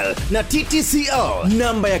 Halotel na TTCL.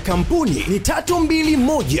 Namba ya kampuni ni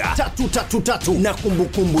 321333 na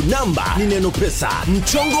kumbukumbu namba ni neno pesa.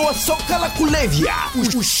 Mchongo wa soka la kulevya,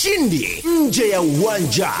 ushindi nje ya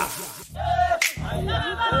uwanja.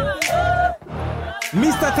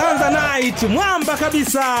 Mr. Tanzanite, mwamba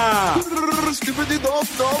kabisa.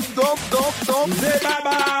 Mzee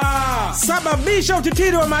baba, sababisha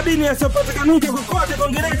utitiri wa madini yasiyopatikana kokote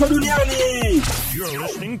kwingineko duniani. You're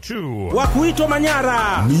listening to Wakuitwa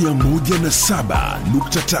Manyara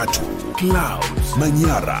 107.3 Clouds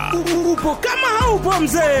Manyara. Upo kama haupo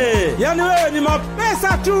mzee. Yani wewe ni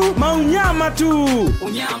mapesa tu, maunyama tu.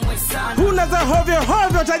 Unyamwe sana. Huna za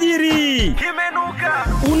hovyo tajiri. Kimenuka.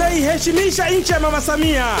 Unaiheshimisha nchi ya Mama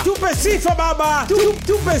Samia. Tupe sifa baba.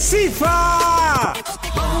 Tupe sifa.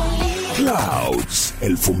 Clouds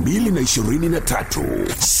 2023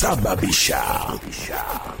 sababisha.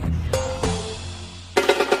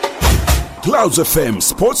 Clouds FM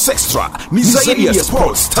Sports Extra ni zaidi ya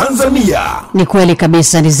Sports Tanzania. Ni kweli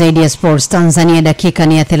kabisa, ni zaidi ya Sports Tanzania. Dakika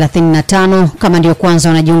ni ya 35. Kama ndio kwanza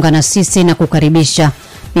unajiunga na sisi na kukaribisha,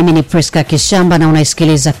 mimi ni Priska Kishamba na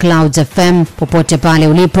unaisikiliza Clouds FM popote pale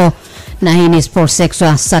ulipo, na hii ni Sports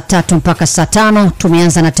Extra saa 3 mpaka saa 5.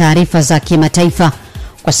 Tumeanza na taarifa za kimataifa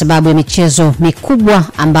kwa sababu ya michezo mikubwa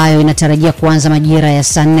ambayo inatarajia kuanza majira ya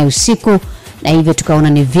saa 4 usiku na hivyo tukaona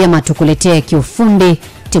ni vyema tukuletee kiufundi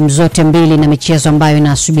timu zote mbili na michezo ambayo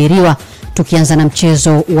inasubiriwa, tukianza na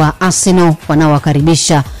mchezo wa Arsenal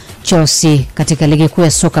wanaowakaribisha Chelsea katika ligi kuu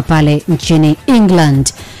ya soka pale nchini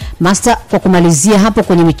England. Master, kwa kumalizia hapo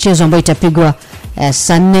kwenye michezo ambayo itapigwa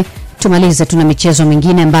saa 4, tumalize tuna michezo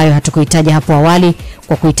mingine ambayo hatukuitaja hapo awali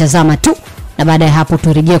kwa kuitazama tu, na baadaye hapo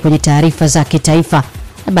turejea kwenye taarifa za kitaifa,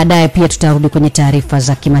 na baadaye pia tutarudi kwenye taarifa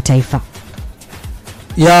za kimataifa.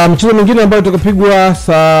 Ya mchezo mwingine ambao utakapigwa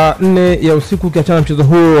saa 4 ya usiku ukiachana mchezo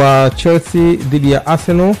huu wa Chelsea dhidi ya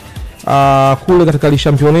Arsenal, kule katika Le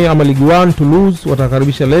Championnat ama Ligue 1 Toulouse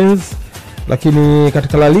watakaribisha Lens. Lakini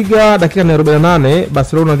katika La Liga dakika 48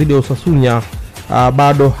 Barcelona dhidi ya Osasuna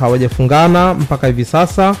bado hawajafungana mpaka hivi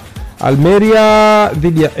sasa. Almeria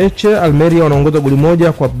dhidi ya Elche, Almeria wanaongoza goli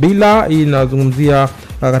 1-0. Hii inazungumzia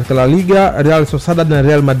katika La Liga. Real Sociedad na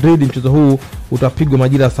Real Madrid, mchezo huu utapigwa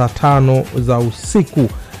majira saa 5 za usiku.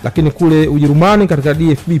 Lakini kule Ujerumani katika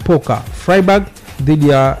DFB Pokal, Freiburg dhidi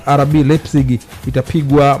ya RB Leipzig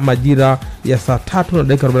itapigwa majira ya saa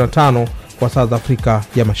 3:45 kwa saa za Afrika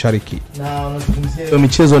ya Mashariki. Na unazungumzia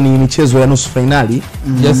michezo ni michezo ya nusu finali.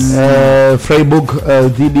 Yes. Freiburg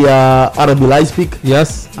dhidi ya RB Leipzig.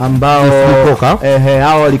 Yes. Ambao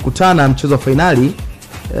hao walikutana mchezo wa finali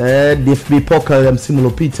DFB Pokal ya msimu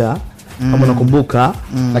uliopita kama unakumbuka.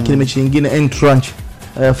 Lakini mechi nyingine Eintracht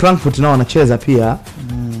Frankfurt nao wanacheza pia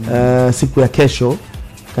siku ya kesho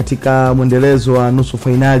katika mwendelezo wa nusu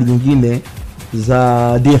finali nyingine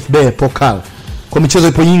za DFB Pokal. Kwa michezo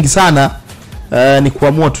ipo nyingi sana, ni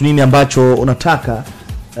kuamua tu nini ambacho unataka,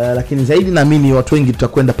 lakini zaidi naamini watu wengi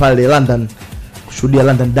tutakwenda pale London kushuhudia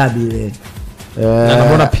London derby ile. Na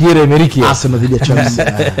naona Pierre Emerick Arsenal dhidi ya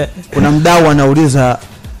Chelsea. Kuna mdau anauliza,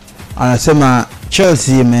 anasema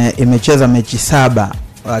Chelsea imecheza mechi 7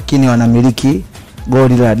 lakini wanamiliki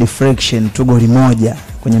goli la deflection tu, goli 1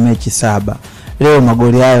 kwenye mechi 7. Leo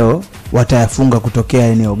magoli hayo watayafunga kutokea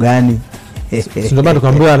eneo gani? Ndio bado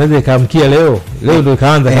kaambiwa anaweza ikamkia leo ndio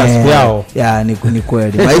ikaanza kasi yao. Ya ni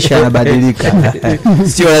kweli maisha yanabadilika.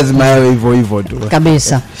 Sio lazima yawe hivyo tu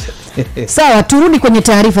kabisa. Sawa, turudi kwenye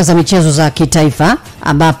taarifa za michezo za kitaifa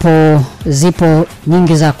ambapo zipo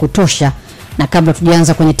nyingi za kutosha, na kabla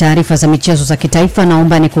tujaanza kwenye taarifa za michezo za kitaifa,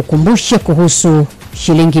 naomba nikukumbushe kuhusu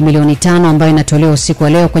shilingi milioni 5 ambayo inatolewa usiku wa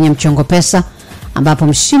leo kwenye mchongo pesa, ambapo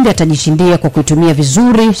mshindi atajishindia kwa kutumia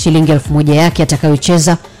vizuri shilingi 1000 yake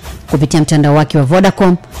atakayocheza kupitia mtandao wake wa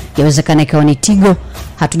Vodacom. Yawezekana ikawa ni Tigo,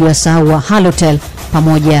 hatujasahau Halotel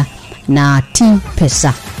pamoja na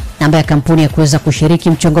T-Pesa. Namba ya kampuni ya kuweza kushiriki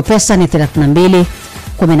mchongo pesa ni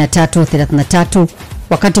 321333.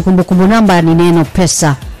 Wakati kumbukumbu namba ni neno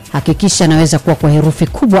pesa, hakikisha naweza kuwa kwa herufi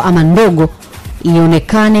kubwa ama ndogo,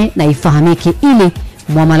 ionekane na ifahamike ili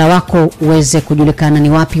muamala wako uweze kujulikana ni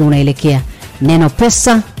wapi unaelekea. Neno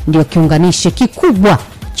pesa ndio kiunganishi kikubwa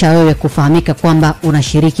cha wewe kufahamika kwamba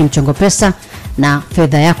unashiriki mchongo pesa na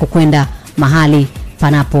fedha yako kwenda mahali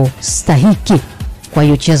panapostahiki. Kwa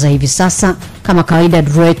hiyo cheza hivi sasa. Kama kawaida,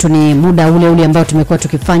 draw yetu ni muda ule ambao tumekuwa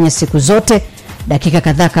tukifanya siku zote. Dakika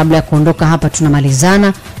kadhaa kabla ya kuondoka hapa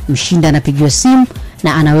tunamalizana, mshinda anapigiwa simu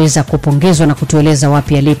na anaweza kupongezwa na kutueleza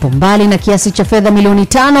wapi alipo. Mbali na kiasi cha fedha milioni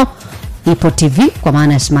 5, ipo TV kwa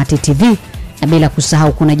maana ya Smart TV, na bila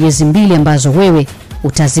kusahau kuna jezi 2 ambazo wewe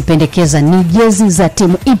utazipendekeza. Ni jezi za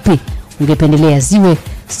timu ipi ungependelea ziwe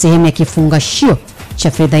sehemu ya kifungashio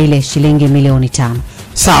cha fedha ile shilingi milioni 5?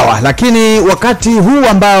 Sawa, lakini wakati huu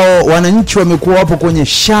ambao wananchi wamekuwa wapo kwenye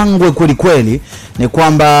shangwe kweli, ni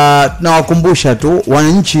kwamba nawakumbusha tu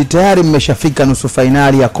wananchi tayari mmeshafika nusu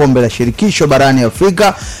finali ya kombe la shirikisho barani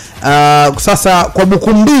Afrika. Sasa kwa buku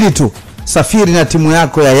 2 tu safiri na timu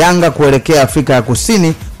yako ya Yanga kuelekea Afrika ya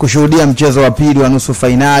Kusini kushuhudia mchezo wa pili wa nusu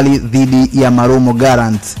finali dhidi ya Marumo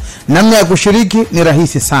Gallants. Namna ya kushiriki ni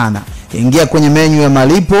rahisi sana. Ingia kwenye menu ya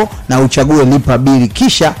malipo na uchague lipa bili,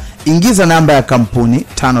 kisha ingiza namba ya kampuni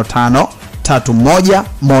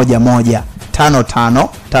 553111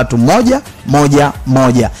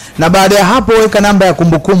 553111, na baada ya hapo weka namba ya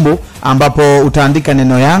kumbukumbu ambapo utaandika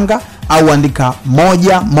neno Yanga au andika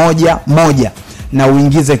 111 na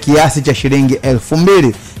uingize kiasi cha shilingi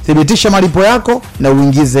 2000. Thibitisha malipo yako na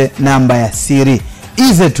uingize namba ya siri.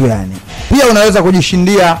 Ize tu yani. Pia unaweza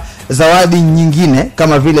kujishindia zawadi nyingine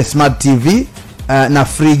kama vile Smart TV na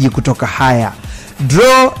friji kutoka Haya.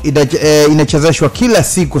 Draw inachezeshwa kila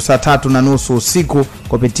siku saa 3:30 usiku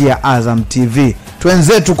kupitia Azam TV.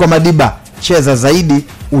 Twenzetu kwa Madiba, cheza zaidi,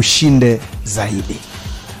 ushinde zaidi.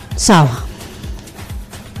 Sawa.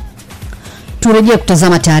 Turejea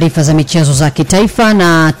kutazama taarifa za michezo za kitaifa,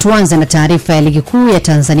 na tuanze na taarifa ya ligi kuu ya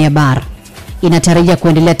Tanzania Bara. Inatarajia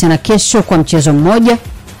kuendelea tena kesho kwa mchezo mmoja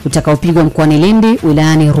utakaopigwa mkoani Lindi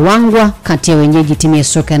wilayani Ruangwa kati ya wenyeji timu ya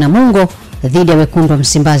soka ya Namungo dhidi ya wekundu wa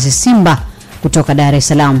Msimbazi Simba kutoka Dar es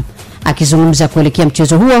Salaam. Akizungumza kuelekea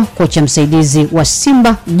mchezo huo, kocha msaidizi wa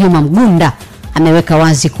Simba Juma Mgunda ameweka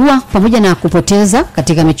wazi kuwa pamoja na kupoteza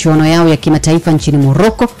katika michuano yao ya kimataifa nchini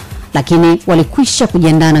Morocco, lakini walikwisha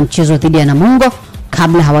kujiandaa na mchezo dhidi ya Namungo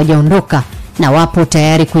kabla hawajaondoka na wapo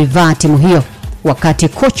tayari kuivaa timu hiyo. Wakati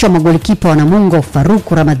kocha wa magolikipa wa Namungo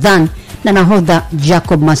Faruku Ramadhan na nahodha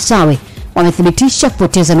Jacob Masawe wamethibitisha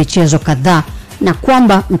kupoteza michezo kadhaa na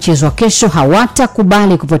kwamba mchezo wa kesho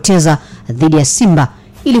hawatakubali kupoteza dhidi ya Simba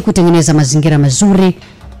ili kutengeneza mazingira mazuri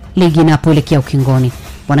ligi inapoelekea ukingoni.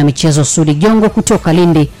 Bwana michezo Sudi Jongo kutoka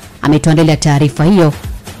Lindi ametuandalia taarifa hiyo,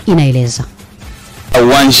 inaeleza.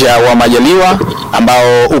 Uwanja wa Majaliwa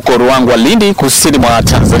ambao uko Ruangwa Lindi kusini mwa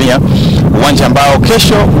Tanzania, uwanja ambao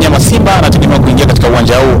kesho mnyama Simba anategemewa kuingia katika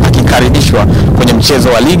uwanja huu akikaribishwa kwenye mchezo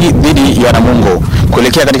wa ligi dhidi ya Namungo.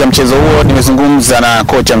 Kuelekea katika mchezo huo nimezungumza na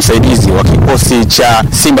kocha msaidizi wa kikosi cha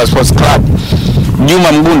Simba Sports Club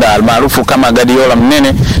Juma Mgunda almaarufu kama Gadiola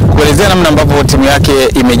Mnene, kuelezea namna ambavyo timu yake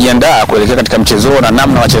imejiandaa kuelekea katika mchezo huo na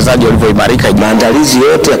namna wachezaji walivyoimarika. Maandalizi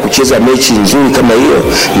yote ya kucheza mechi nzuri kama hiyo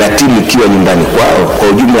na timu ikiwa nyumbani kwao kwa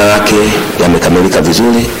ujumla wake yamekamilika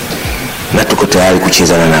vizuri na tuko tayari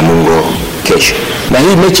kucheza na Namungo kesho. Na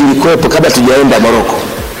hii mechi ilikuwepo kabla tujaenda Morocco.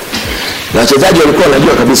 Na wachezaji walikuwa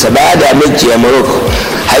wanajua kabisa baada ya mechi ya Morocco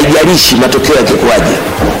haijalishi matokeo yakikwaje,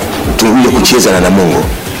 tuje kucheza na Namungo.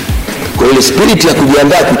 Kwa ile spirit ya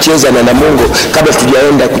kujiandaa kucheza na Namungo kabla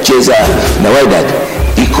tujaenda kucheza na Wydad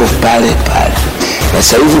iko pale pale. Na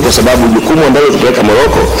sasa hivi kwa sababu jukumu ambalo tutaweka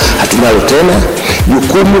Morocco hatunalo tena,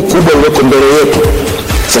 jukumu kubwa liko mbele yetu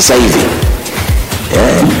sasa hivi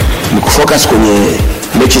ni kufocus kwenye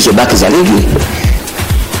mechi zobaki za ligi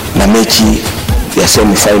na mechi ya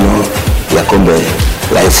semi final ya kombe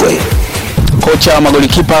la FA. Kocha wa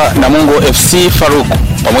magolikipa Namungo FC Faruku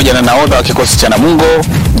pamoja na nahodha wa kikosi cha Namungo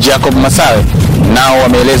Jacob Masawe nao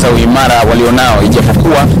wameeleza uimara walionao,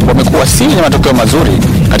 ijapokuwa wamekuwa si na matokeo mazuri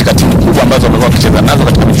katika timu kubwa ambazo wamekuwa wakicheza nazo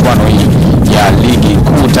katika michuano hii ya ligi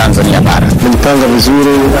kuu Tanzania bara. Tumepanga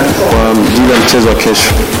vizuri kwa ajili ya mchezo wa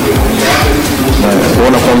kesho.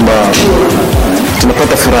 Kuona kwamba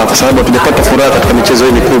tunapata furaha kwa sababu tunapata furaha katika michezo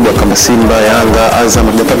hii mikubwa kama Simba, Yanga,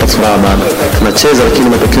 Azam, tunapata furaha bado. Tunacheza lakini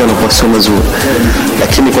matokeo yanakuwa sio mazuri.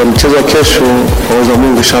 Lakini kwa mchezo wa kesho, kwa uwezo wa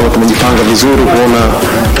Mungu inshallah tumejipanga vizuri kuona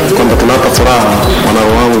kwamba tunapata furaha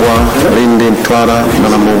wanaoangwa, Lindi, Mtwara na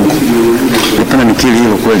Namungo. Napenda nikili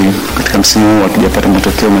hilo kweli katika msimu huu hatujapata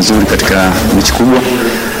matokeo mazuri katika mechi kubwa.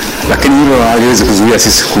 Lakini hilo haliwezi kuzuia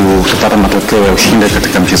sisi kupata matokeo ya ushindi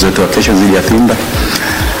katika mchezo wetu wa kesho dhidi ya Dimba.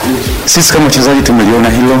 Sisi kama wachezaji tumeliona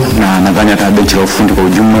hilo na nadhani hata benchi la ufundi kwa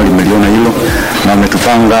ujumla limeliona hilo na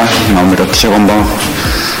wametupanga na wametuhakikisha kwamba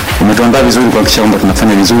umetuandaa vizuri kuhakikisha kwamba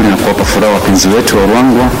tunafanya vizuri na kuwapa furaha wapenzi wetu wa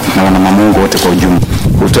Ruangwa na wana Namungo wote kwa ujumla.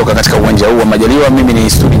 Kutoka katika uwanja huu wa Majaliwa, mimi ni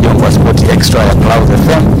Sudi Jongo wa Sport Xtra ya Clouds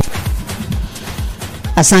FM.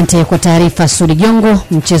 Asante kwa taarifa Sudi Jongo.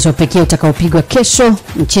 Mchezo pekee utakaopigwa kesho,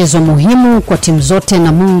 mchezo muhimu kwa timu zote,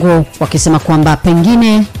 Namungo wakisema kwamba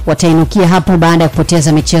pengine watainukia hapo baada ya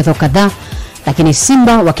kupoteza michezo kadhaa, lakini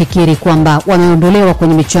Simba wakikiri kwamba wameondolewa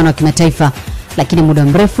kwenye michuano ya kimataifa, lakini muda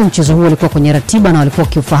mrefu mchezo huo ulikuwa kwenye ratiba na walikuwa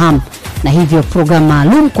kiufahamu, na hivyo programu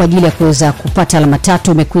maalum kwa ajili ya kuweza kupata alama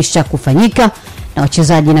 3 umekwisha kufanyika na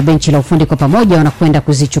wachezaji na benchi la ufundi kwa pamoja wanakwenda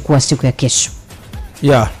kuzichukua siku ya kesho.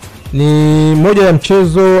 Ni moja ya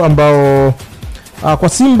mchezo ambao kwa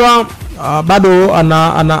Simba bado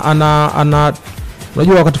ana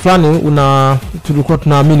unajua wakati fulani tulikuwa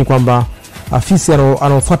tunaamini kwamba afisi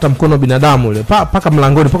anaofuata mkono binadamu ule paka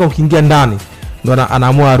mlangoni paka ukiingia ndani ndo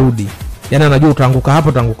anaamua arudi, yani anajua utaanguka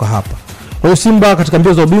hapa. Kwa hiyo Simba katika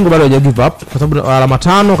mbio za ubingwa bado haja give up kwa sababu alama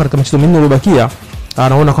 5 katika michezo minne iliyobakia,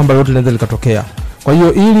 anaona kwamba yote linaweza likatokea. Kwa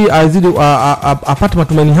hiyo ili azidi apate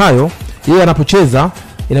matumaini hayo, yeye anapocheza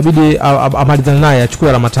inabidi amalizane naye achukue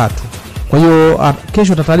alama 3. Kwa hiyo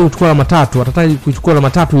kesho atataka kuchukua alama 3, atataka kuchukua alama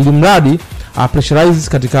 3 ili mradi pressurize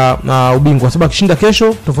katika ubingwa, kwa sababu akishinda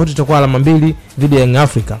kesho tofauti itakuwa alama 2 dhidi ya Young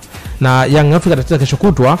Africa, na Young Africa atacheza kesho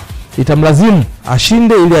kutwa, itamlazimu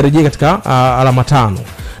ashinde ili arejee katika alama 5.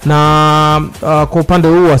 Na kwa upande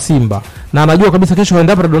huu wa Simba, na anajua kabisa kesho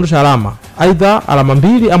endapo atadondosha alama aidha alama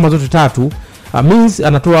 2 ama zote 3, means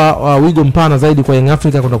anatoa wigo mpana zaidi kwa Young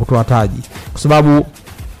Africa kwenda kutoa taji, kwa sababu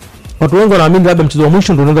watu wengi wanaamini labda mchezo wa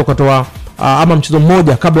mwisho ndio unaweza kutoa ama mchezo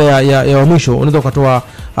mmoja kabla ya mwisho unaweza kutoa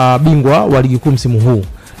bingwa wa ligi kuu msimu huu,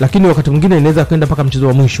 lakini wakati mwingine inaweza kwenda mpaka mchezo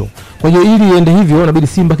wa mwisho. Kwa hiyo ili iende hivyo inabidi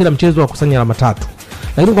Simba kila mchezo akusanye alama 3.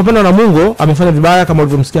 Lakini kwa upande wa Namungo amefanya vibaya kama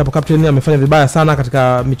ulivyomsikia hapo captain, amefanya vibaya sana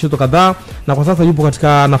katika michezo kadhaa na kwa sasa yupo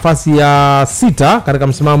katika nafasi ya 6 katika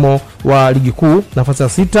msimamo wa ligi kuu, nafasi ya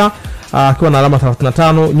 6 akiwa na alama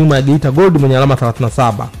 35 nyuma ya Geita Gold mwenye alama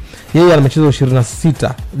 37. Yeye ana michezo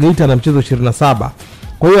 26, Geita ana michezo 27.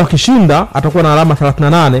 Kwa hiyo akishinda atakuwa na alama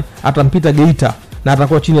 38, atampita Geita na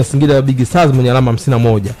atakuwa chini ya Singida Big Stars mwenye alama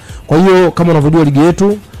 51. Kwa hiyo kama unavyojua ligi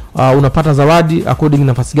yetu unapata zawadi according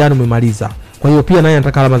nafasi gani umemaliza. Kwa hiyo pia naye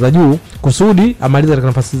anataka alama za juu kusudi amalize katika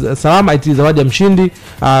nafasi salama, iti zawadi ya mshindi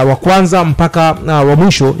wa kwanza mpaka wa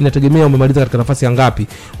mwisho inategemea umemaliza katika nafasi ya ngapi.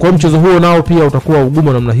 Kwa hiyo mchezo huo nao pia utakuwa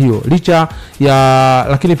ugumu namna hiyo. Licha ya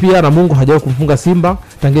lakini pia Namungo hajawahi kumfunga Simba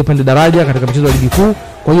tangia pande daraja katika mchezo wa ligi kuu.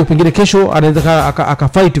 Kwa hiyo pengine kesho anaweza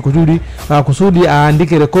akafight kusudi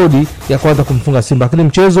aandike rekodi ya kwanza kumfunga Simba. Lakini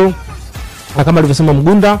mchezo kama alivyosema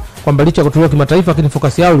Mgunda kwamba licha kutolewa kimataifa lakini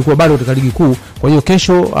focus yao ilikuwa bado katika ligi kuu. Kwa hiyo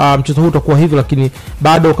kesho mchezo huu utakuwa hivyo, lakini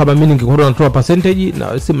bado kama mimi ningekuwa natoa percentage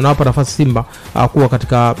na Simba nawapa nafasi Simba kuwa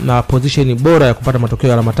katika position bora ya kupata matokeo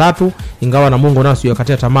ya alama 3, ingawa Namungo nao sio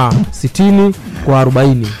tamaa 60 kwa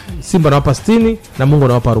 40. Simba nawapa 60 na Namungo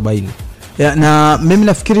nawapa 40. Ya, na mimi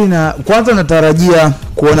nafikiri na kwanza natarajia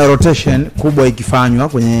kuona rotation kubwa ikifanywa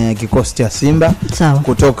kwenye kikosi cha Simba. Sawa.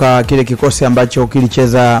 Kutoka kile kikosi ambacho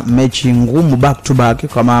kilicheza mechi ngumu back to back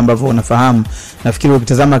kama ambavyo unafahamu. Nafikiri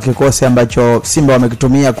ukitazama kikosi ambacho Simba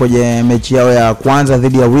wamekitumia kwenye mechi yao ya kwanza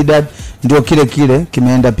dhidi ya Wydad ndio kile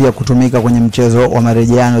kimeenda pia kutumika kwenye mchezo wa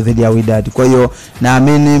marejeano dhidi ya Wydad. Kwa hiyo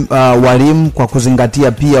naamini walimu kwa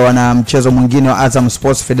kuzingatia pia wana mchezo mwingine wa Azam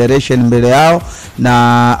Sports Federation mbele yao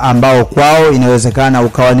na ambao kwao inawezekana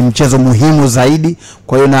ukawa ni mchezo muhimu zaidi.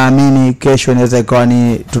 Kwa hiyo naamini kesho inaweza ikawa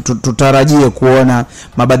ni tutarajie kuona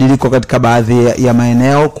mabadiliko katika baadhi ya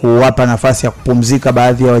maeneo, kuwapa nafasi ya kupumzika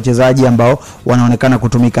baadhi ya wachezaji ambao wanaonekana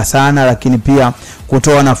kutumika sana, lakini pia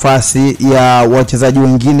kutoa nafasi ya wachezaji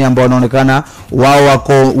wengine ambao wanaonekana wao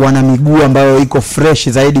wako wana miguu ambayo iko fresh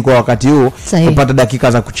zaidi kwa wakati huu kupata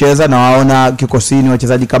dakika za kucheza. Na waona kikosini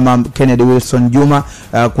wachezaji kama Kennedy Wilson Juma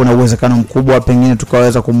kuna uwezekano mkubwa pengine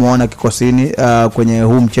tukaweza kumuona kikosini kwenye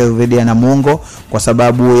huu mchezo dhidi ya Namungo, kwa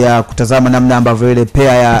sababu ya kutazama namna ambavyo ile pair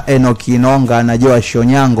ya Enoch Inonga na Joa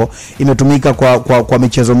Onyango imetumika kwa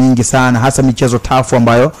michezo mingi sana, hasa michezo tafu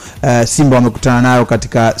ambayo Simba wamekutana nayo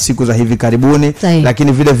katika siku za hivi karibuni.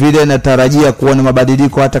 Lakini vile natarajia kuona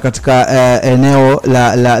mabadiliko hata katika eneo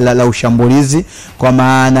la ushambulizi, kwa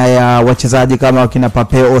maana ya wachezaji kama wakina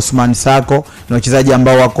Pape Osman Sako na wachezaji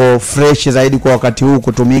ambao wako fresh zaidi kwa wakati huu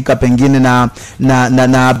kutumika pengine na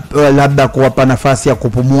labda kuwapa nafasi ya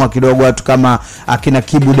kupumua kidogo watu kama akina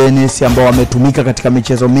Kibu Dennis ambao wametumika katika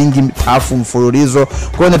michezo mingi tafu mfululizo.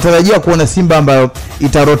 Kwa hiyo natarajia kuona Simba ambayo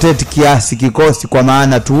itarotate kiasi kikosi kwa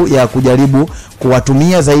maana tu ya kujaribu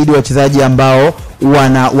kuwatumia zaidi wachezaji ambao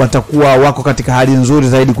watakuwa wako katika hali nzuri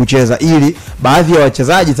zaidi kucheza, ili baadhi ya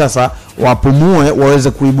wachezaji sasa wapumue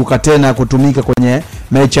waweze kuibuka tena kutumika kwenye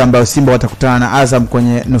mechi ambayo Simba watakutana na Azam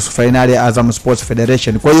kwenye nusu finali ya Azam Sports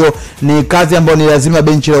Federation. Kwa hiyo ni kazi ambayo ni lazima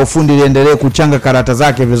benchi la ufundi liendelee kuchanga karata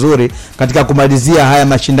zake vizuri katika kumalizia haya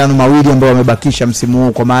mashindano mawili ambayo wamebakisha msimu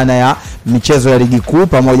huu, kwa maana ya michezo ya ligi kuu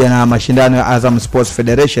pamoja na mashindano ya Azam Sports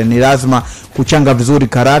Federation. Ni lazima kuchanga vizuri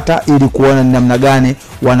karata ili kuona ni namna gani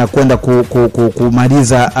wanakwenda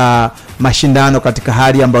kumaliza mashindano katika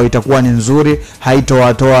hali ambayo itakuwa ni nzuri,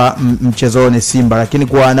 haitowatoa mchezoni Simba. Lakini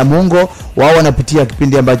kwa Namungo wao wanapitia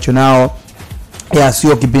kipindi ambacho nao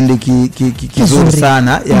sio kipindi kizuri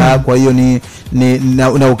sana kwa hiyo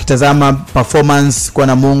na ukitazama performance kwa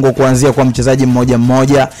Namungo kuanzia kwa mchezaji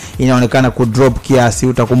mmoja inaonekana kudrop kiasi.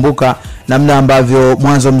 Utakumbuka namna ambavyo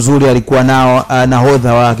mwanzo mzuri alikuwa nao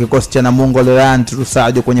nahodha wa kikosi cha Namungo Laurent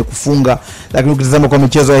Rusajo kwenye kufunga, lakini ukitazama kwa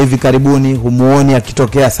michezo ya hivi karibuni humuoni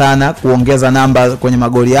akitokea sana kuongeza namba kwenye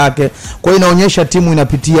magoli yake. Kwa hiyo inaonyesha timu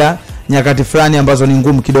inapitia nyakati fulani ambazo ni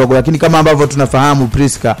ngumu kidogo, lakini kama ambavyo tunafahamu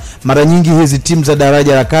Priska, mara nyingi hizi timu za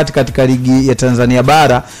daraja la kati katika ligi ya Tanzania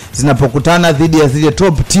bara zinapokutana dhidi ya zile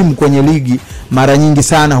top team kwenye ligi, mara nyingi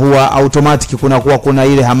sana huwa automatic kuna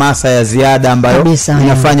ile hamasa ya ziada ambayo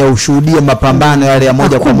inafanya ushuhudie mapambano yale ya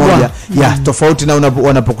moja kwa moja tofauti na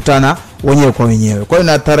wanapokutana wenyewe kwa wenyewe. Kwa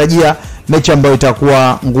hiyo natarajia mechi ambayo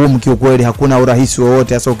itakuwa ngumu kiukweli, hakuna urahisi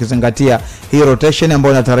wowote hasa ukizingatia hii rotation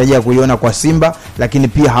ambayo natarajia kuiona kwa Simba, lakini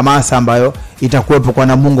pia hamasa ambayo itakuwepo kwa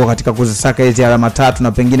Namungo katika kuzisaka hizi alama 3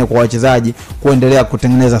 na pengine kwa wachezaji kuendelea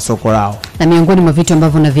kutengeneza soko lao. Na miongoni mwa vitu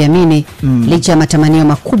ambavyo naviamini licha ya matamanio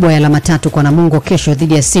makubwa ya alama 3 kwa Namungo kesho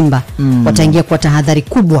dhidi ya Simba, wataingia kwa tahadhari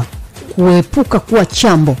kubwa kuepuka kuwa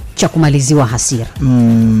chambo cha kumaliziwa hasira.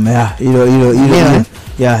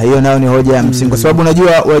 Hiyo nayo ni hoja ya msingi, kwa sababu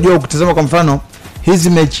unajua ukitazama kwa mfano hizi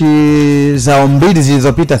mechi za mbili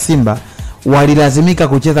zilizopita Simba walilazimika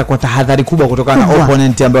kucheza kwa tahadhari kubwa kutokana na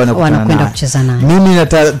opponent ambayo wanakwenda kucheza naye. Mimi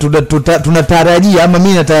tunatarajia ama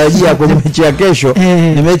mimi natarajia kwenye mechi ya kesho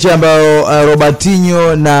ni mechi ambayo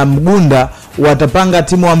Robertinho na Mgunda watapanga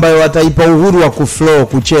timu ambayo wataipa uhuru wa kuflow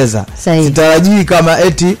kucheza. Sitarajii kama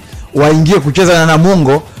eti waingie kucheza na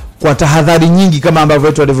Namungo kwa tahadhari nyingi kama ambavyo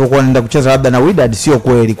wetu walivyokuwa wanaenda kucheza labda na Wydad, sio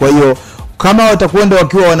kweli. Kwa hiyo kama watakwenda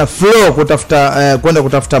wakiwa wana flow kutafuta kwenda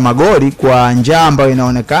kutafuta magoli kwa njaa ambayo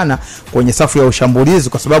inaonekana kwenye safu ya ushambulizi,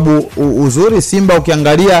 kwa sababu uzuri Simba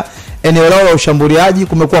ukiangalia eneo lao la ushambuliaji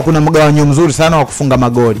kumekuwa kuna mgawanyo mzuri sana wa kufunga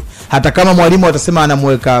magoli. Hata kama mwalimu atasema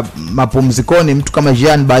anamweka mapumzikoni mtu kama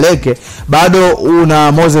Jean Baleke, bado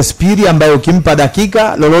una Moses Piri ambaye ukimpa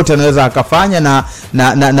dakika lolote anaweza akafanya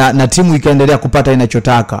na timu ikaendelea kupata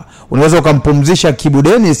inachotaka. Unaweza ukampumzisha Kibu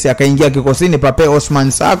Dennis akaingia kikosini Pape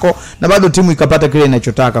Osman Sako na bado timu ikapata kile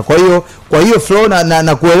inachotaka. Kwa hiyo flow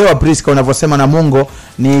na kuelewa Priska unavyosema Namungo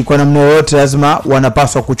ni kwa namna yote lazima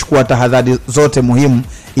wanapaswa kuchukua tahadhari zote muhimu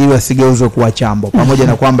ili wasigeuzwe kuwa chambo, pamoja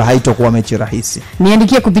na kwamba haitakuwa mechi rahisi.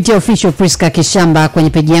 Niandikie kupitia official Priska Kishamba kwenye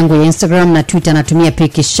peji yangu ya Instagram na Twitter, natumia pia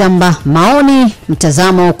Kishamba. Maoni,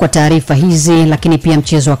 mtazamo kwa taarifa hizi, lakini pia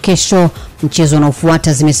mchezo wa kesho, mchezo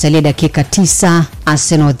unaofuata, zimesalia dakika 9,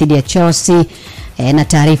 Arsenal dhidi ya Chelsea. Na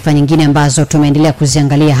taarifa nyingine ambazo tumeendelea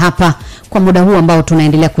kuziangalia hapa kwa muda huu ambao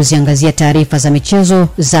tunaendelea kuziangazia taarifa za michezo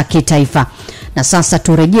za kitaifa. Na sasa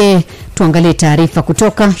turejee tuangalie taarifa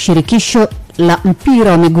kutoka shirikisho la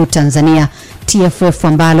mpira wa miguu Tanzania TFF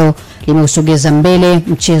ambalo limeusogeza mbele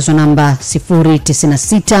mchezo namba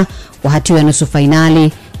 096 wa hatua ya nusu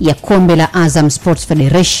finali ya kombe la Azam Sports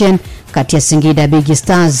Federation kati ya Singida Big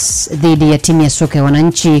Stars dhidi ya timu ya soka ya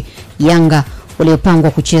wananchi Yanga,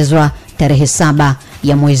 uliopangwa kuchezwa tarehe 7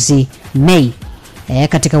 ya mwezi Mei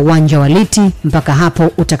katika uwanja wa Liti mpaka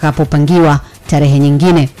hapo utakapopangiwa tarehe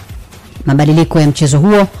nyingine. Mabadiliko ya mchezo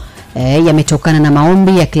huo yametokana na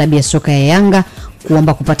maombi ya klabu ya soka ya Yanga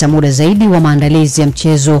kuomba kupata muda zaidi wa maandalizi ya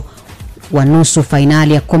mchezo wa nusu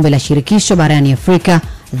finali ya kombe la shirikisho barani Afrika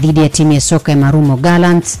dhidi ya timu ya soka ya Marumo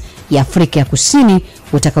Gallants ya Afrika ya Kusini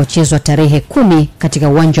utakaochezwa tarehe 10 katika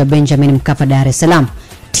uwanja wa Benjamin Mkapa, Dar es Salaam.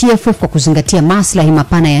 TFF kwa kuzingatia maslahi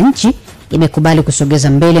mapana ya nchi imekubali kusogeza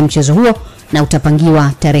mbele mchezo huo na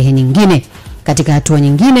utapangiwa tarehe nyingine. Katika hatua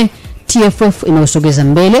nyingine, TFF imeusogeza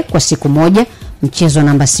mbele kwa siku moja mchezo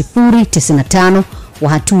namba 095 wa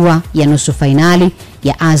hatua ya nusu finali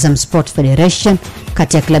ya Azam Sport Federation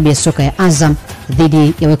kati ya klabu ya soka ya Azam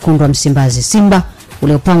dhidi ya wekundu wa Msimbazi Simba,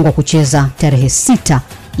 uliopangwa kucheza tarehe 6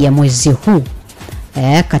 ya mwezi huu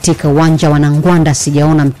katika uwanja wa Nangwanda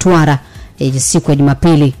Sijaona Mtwara siku ya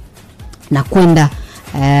Jumapili na kwenda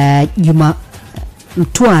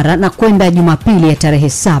Mtwara na kwenda Jumapili ya tarehe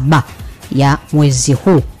 7 ya mwezi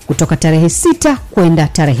huu, kutoka tarehe 6 kwenda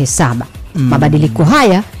tarehe 7. Mabadiliko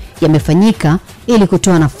haya yamefanyika ili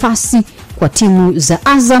kutoa nafasi kwa timu za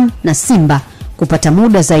Azam na Simba kupata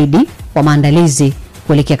muda zaidi wa maandalizi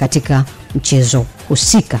kuelekea katika mchezo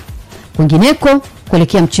husika. Kwingineko,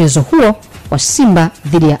 kuelekea mchezo huo wa Simba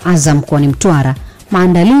dhidi ya Azam kwa Mtwara,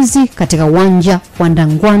 maandalizi katika uwanja wa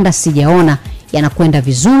Nangwanda Sijaona yanakwenda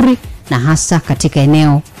vizuri, na hasa katika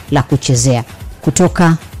eneo la kuchezea.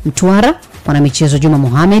 Kutoka Mtwara, mwana michezo Juma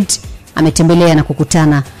Mohamed ametembelea na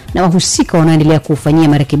kukutana na wahusika wanaoendelea kufanyia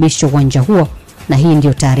marekebisho uwanja huo, na hii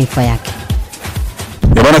ndio taarifa yake.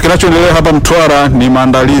 Bwana, kinachoendelea hapa Mtwara ni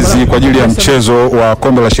maandalizi kwa ajili ya mchezo wa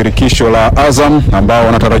kombe la shirikisho la Azam ambao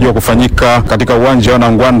wanatarajiwa kufanyika katika uwanja wa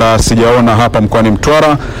Nangwanda Sijaona hapa mkoani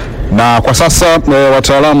Mtwara. Na kwa sasa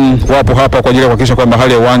wataalamu wapo hapa kwa ajili ya kuhakikisha kwamba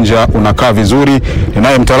hali ya uwanja unakaa vizuri.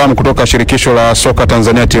 Ninaye mtaalamu kutoka shirikisho la soka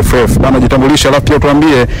Tanzania TFF. Bwana, jitambulisha alafu pia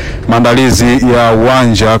tuambie maandalizi ya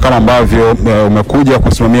uwanja kama ambavyo umekuja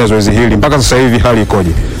kusimamia zoezi hili mpaka sasa hivi hali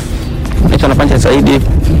ikoje? Naitwa Napanja Saidi,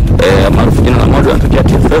 maarufu jina la Modo, natokea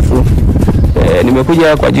TFF.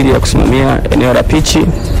 Nimekuja kwa ajili ya kusimamia eneo la pichi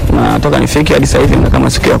na toka nifike hadi sasa hivi na kama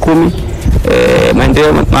siku ya 10.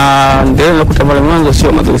 Maendeleo na kutambala mwanzo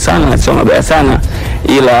sio mazuri sana na sio mabaya sana,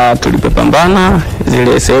 ila tulipopambana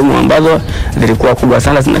zile sehemu ambazo zilikuwa kubwa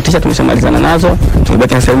sana zinatisha tumeshamalizana nazo.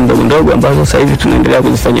 Tumebaki na sehemu ndogo ndogo ambazo sasa hivi tunaendelea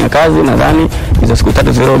kuzifanyia kazi. Nadhani hizo siku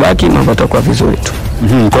 3 zilizobaki mambo yatakuwa vizuri tu.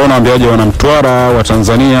 Kwa hiyo naambiaje wana Mtwara wa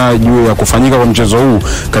Tanzania juu ya kufanyika kwa mchezo huu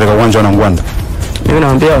katika uwanja wa Nangwanda? Mimi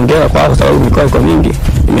naambia hongera kwa sababu mikoa iko mingi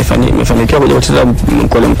imefanikiwa kuja kucheza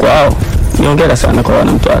mkoa wao. Niongera sana kwa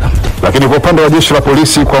wana Mtwara. Lakini kwa upande wa jeshi la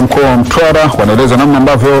polisi kwa mkoa wa Mtwara wanaeleza namna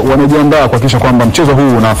ambavyo wamejiandaa kuhakikisha kwamba mchezo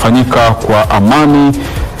huu unafanyika kwa amani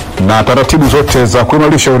na taratibu zote za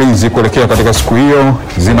kuimarisha ulinzi kuelekea katika siku hiyo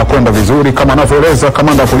zinakwenda vizuri, kama anavyoeleza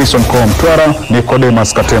kamanda wa polisi wa mkoa wa Mtwara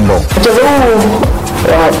Nicodemus Katembo. Mchezo huu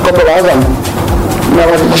wa kombe la Azam na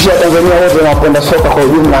kuhakikishia Tanzania wote wanapenda soka kwa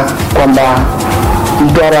ujumla kwamba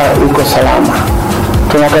Mtwara iko salama.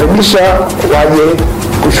 Tunakaribisha waje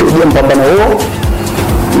kushuhudia mpambano huo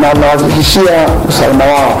na tunahakikishia usalama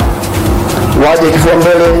wao. Waje kifua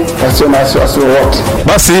mbele, wasio na wasiwasi wowote.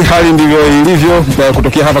 Basi hali ndivyo ilivyo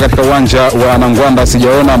kutokea hapa katika uwanja wa Nangwanda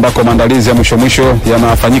sijaona, ambako maandalizi ya mwisho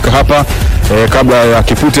yanafanyika hapa kabla ya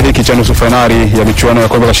kipute hiki cha nusu finali ya michuano ya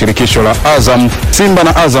kombe la shirikisho la Azam. Simba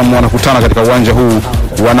na Azam wanakutana katika uwanja huu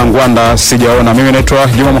wa Nangwanda sijaona. Mimi naitwa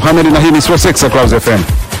Juma Mohamed na hii ni Xtra Clouds FM.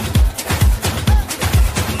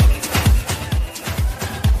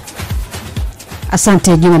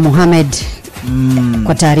 Asante Juma Mohamed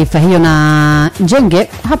kwa taarifa hiyo. Na Njenge,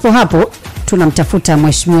 hapo tunamtafuta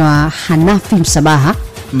Mheshimiwa Hanafi Msabaha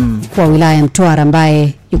kwa wilaya ya Mtwara,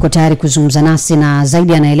 ambaye yuko tayari kuzungumza nasi na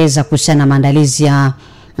zaidi anaeleza kuhusiana na maandalizi ya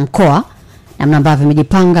mkoa namna ambavyo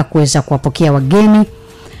imejipanga kuweza kuwapokea wageni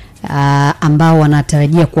ambao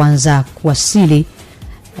wanatarajia kuanza kuwasili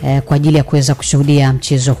kwa ajili ya kuweza kushuhudia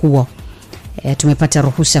mchezo huo. Tumepata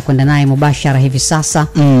ruhusa kwenda naye mubashara hivi sasa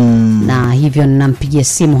na hivyo ninampigia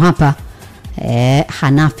simu hapa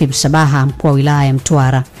Hanafi Msabaha, mkuu wa wilaya ya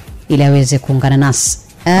Mtwara, ili aweze kuungana nasi.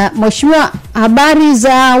 Mheshimiwa, habari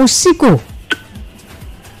za usiku?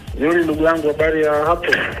 Nzuri ndugu yangu, habari ya hapo?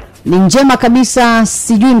 Ni njema kabisa.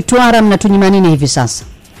 Sijui Mtwara mnatunyima nini hivi sasa?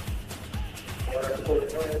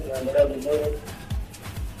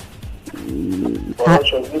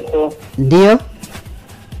 Ndio.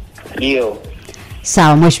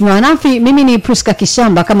 Sawa Mheshimiwa Hanafi, mimi ni Priska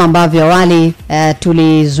Kishamba, kama ambavyo awali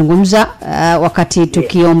tulizungumza wakati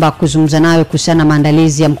tukiomba kuzungumza nawe kuhusiana na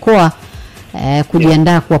maandalizi ya mkoa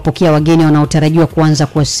kujiandaa kuwapokea wageni wanaotarajiwa kuanza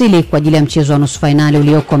kuwasili kwa ajili ya mchezo wa nusu finali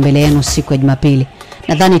ulioko mbele yenu siku ya Jumapili.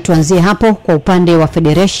 Nadhani tuanzie hapo kwa upande wa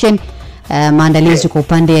Federation. Maandalizi kwa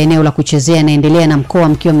upande ya eneo la kuchezea yanaendelea na mkoa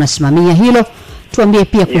mkiwa mnasimamia hilo. Tuambie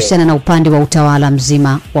pia kuhusiana na upande wa utawala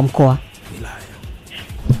mzima wa mkoa.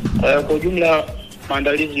 Kwa ujumla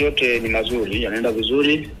maandalizi yote ni mazuri, yanaenda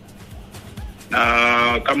vizuri. Na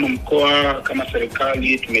kama mkoa, kama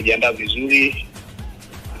serikali tumejiandaa vizuri.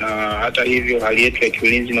 Na hata hivyo hali yetu ya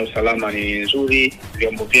kiulinzi na usalama ni nzuri.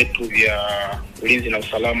 Vyombo vyetu vya ulinzi na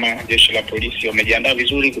usalama, jeshi la polisi, wamejiandaa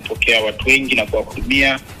vizuri kupokea watu wengi na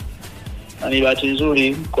kuwahudumia. Na ni bahati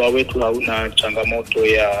nzuri mkoa wetu hauna changamoto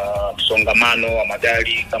ya msongamano wa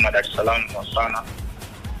magari kama Dar es Salaam sana.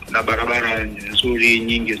 Na barabara nzuri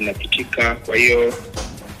nyingi zinapitika. Kwa hiyo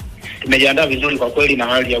tumejiandaa vizuri kwa kweli, na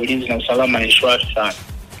hali ya ulinzi na usalama ni shwari sana.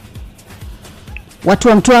 Watu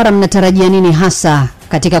wa Mtwara mnatarajia nini hasa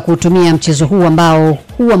katika kutumia mchezo huu ambao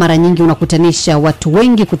huwa mara nyingi unakutanisha watu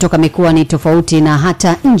wengi kutoka mikoa ni tofauti na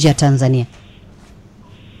hata nje ya Tanzania?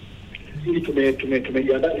 Sisi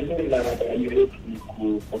tumejiandaa vizuri na matarajio yetu ni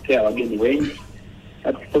kupokea wageni wengi.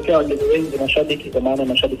 Na tukipokea wageni wengi, mashabiki, kwa maana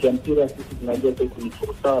mashabiki ya mpira, sisi tunajua kwa ni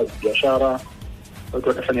fursa ya biashara. Watu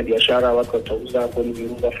watafanya biashara, watu watauza, kwa hiyo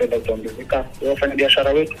viungo fedha itaongezeka. Wafanya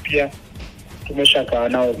biashara wetu pia tumeshakaa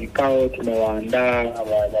nao vikao, tumewaandaa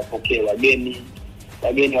wapokee wageni.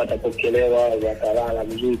 Wageni watapokelewa, watalala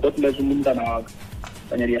vizuri. Kwa tumezungumza na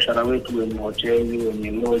wafanya biashara wetu wenye hoteli,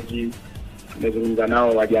 wenye lodge. Tumezungumza nao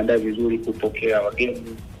wajiandae vizuri kupokea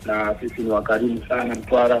wageni, na sisi ni wakarimu sana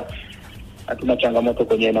Mtwara. Hatuna changamoto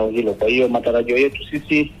kwenye eneo hilo. Kwa hiyo matarajio yetu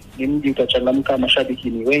sisi ni mji utachangamka, mashabiki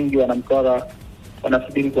ni wengi, wana Mtwara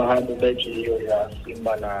wanasubiri kwa hamu mechi hiyo ya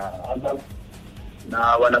Simba na Azam, na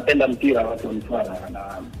wanapenda mpira watu wa Mtwara, na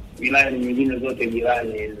wilaya nyingine zote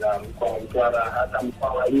jirani za mkoa wa Mtwara, hata mkoa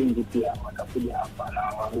wa Lindi pia watakuja hapa, na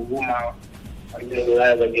Ruvuma, wale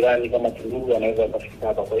wilaya za jirani kama Tunduru wanaweza kufika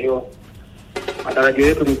hapa. Kwa hiyo matarajio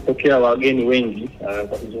yetu ni kupokea wageni wengi,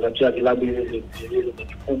 kwa kuzingatia vilabu hivi ni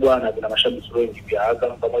kubwa na vina mashabiki wengi pia.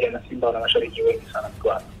 Azam pamoja na Simba wana mashabiki wengi sana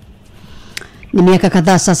Mtwara. Ni miaka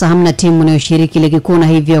kadhaa sasa hamna timu inayoshiriki ligi kuu, na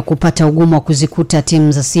hivyo kupata ugumu wa kuzikuta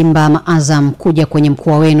timu za Simba ama Azam kuja kwenye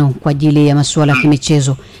mkoa wenu kwa ajili ya masuala ya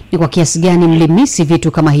kimichezo. Ni kwa kiasi gani mlimisi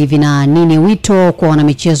vitu kama hivi, na nini wito kwa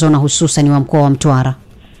wanamichezo na hususan wa mkoa wa Mtwara?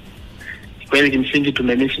 Kweli kimsingi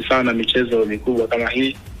tumemisi sana michezo mikubwa kama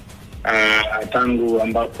hii. Tangu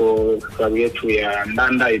ambapo klabu yetu ya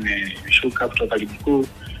Ndanda imeshuka kutoka ligi kuu,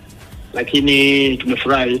 lakini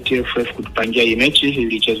tumefurahi TFF kutupangia hii mechi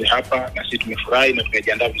ili icheze hapa, na sisi tumefurahi na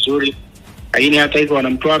tumejiandaa vizuri. Lakini hata hivyo wana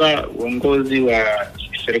Mtwara, uongozi wa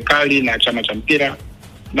serikali na chama cha mpira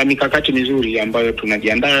na mikakati mizuri ambayo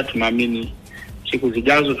tunajiandaa. Tunaamini siku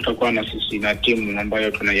zijazo tutakuwa na sisi na timu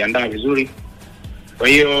ambayo tunaiandaa vizuri. Kwa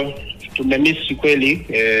hiyo tumemisi kweli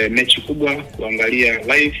mechi kubwa kuangalia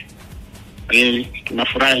live.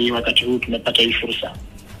 Tunafurahi wakati huu tumepata hii fursa.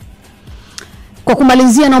 Kwa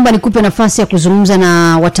kumalizia, naomba nikupe nafasi ya kuzungumza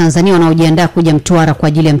na Watanzania wanaojiandaa kuja Mtwara kwa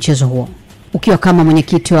ajili ya mchezo huo, ukiwa kama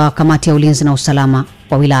mwenyekiti wa kamati ya ulinzi na usalama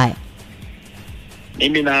wa wilaya.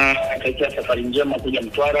 Mimi natakia safari njema kuja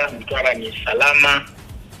Mtwara. Mtwara ni salama,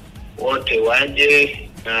 wote waje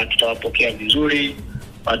na tutawapokea vizuri,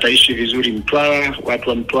 wataishi vizuri Mtwara. Watu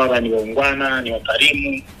wa Mtwara ni waungwana, ni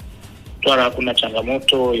wakarimu. Mtwara hakuna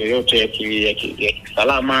changamoto yoyote ya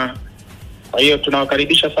kisalama. Kwa hiyo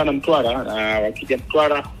tunawakaribisha sana Mtwara, na wakija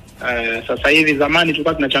Mtwara sasa hivi, zamani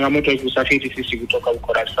tulikuwa tuna changamoto ya kusafiri sisi kutoka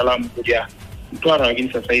huko Dar es Salaam kuja Mtwara,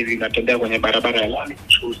 lakini sasa hivi tunatembea kwenye barabara ya lami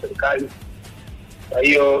kushukuru serikali. Kwa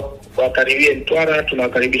hiyo wakaribie Mtwara,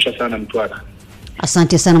 tunawakaribisha sana Mtwara.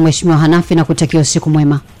 Asante sana Mheshimiwa Hanafi na kutakia usiku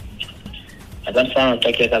mwema. Asante sana,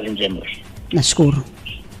 natakia kazi njema. Nashukuru.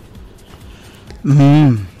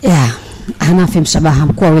 Hanafi Msabaha,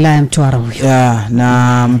 mkuu wa wilaya ya Mtwara huyo.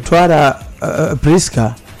 Na Mtwara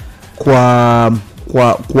Priska, kwa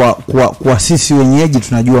sisi wenyeji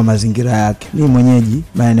tunajua mazingira yake. Mimi mwenyeji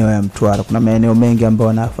maeneo ya Mtwara, kuna maeneo mengi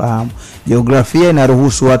ambayo nafahamu. Jiografia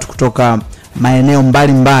inaruhusu watu kutoka maeneo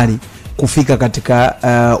mbalimbali kufika katika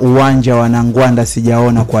uwanja wa Nangwanda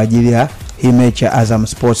sijaona kwa ajili ya hii mechi ya Azam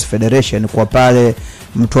Sports Federation. Kwa pale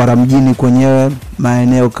Mtwara mjini kwenyewe,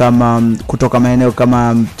 kutoka maeneo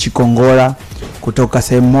kama Chikongola, kutoka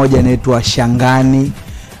sehemu moja inaitwa Shangani,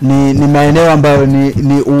 ni maeneo ambayo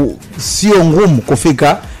sio ngumu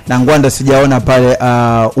kufika Nangwanda sijaona pale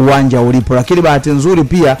uwanja ulipo. Lakini bahati nzuri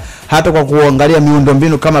pia, hata kwa kuangalia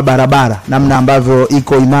miundombinu kama barabara namna ambavyo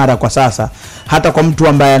iko imara kwa sasa, hata kwa mtu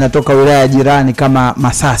ambaye anatoka wilaya jirani kama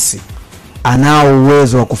Masasi, anao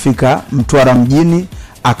uwezo wa kufika Mtwara mjini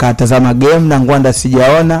akatazama game Nangwanda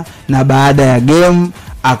sijaona, na baada ya game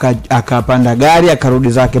akapanda gari akarudi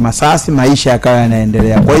zake Masasi, maisha yakawa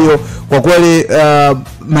yanaendelea. Kwa hiyo kwa kweli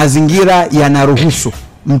mazingira yanaruhusu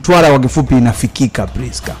Mtwara kwa kifupi inafikika.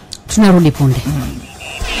 Priska, tunarudi punde.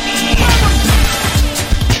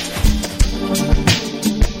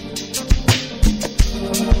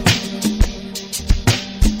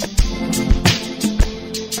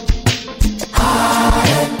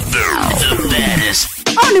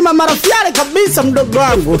 Ni mama Rafiale kabisa mdogo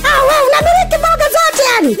wangu. Wewe unamiliki mboga zote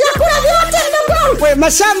yani. Vyakula vyote mdogo wangu. Wewe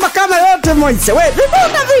mashamba kama yote Moise. Wewe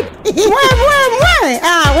vibunda vipi?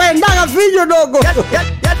 Wewe ndaga fijo dogo.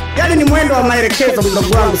 Yaani ni mwendo wa maelekezo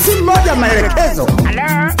mdogo wangu. Si mmoja maelekezo.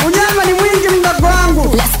 Unyama ni mwingi mdogo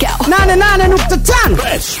wangu. Let's go. 88.5.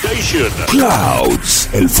 Best Station Clouds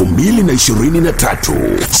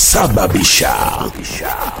 2023. Sababisha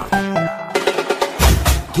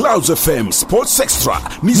Clouds FM Sports Extra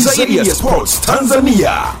ni zaidi ya Sports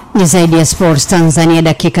Tanzania. Ni zaidi ya Sports Tanzania.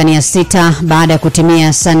 Dakika ni ya 6 baada ya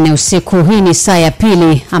kutimia saa 4 usiku. Hii ni saa ya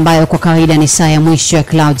pili ambayo kwa kawaida ni saa ya mwisho ya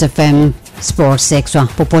Clouds FM Sports Extra.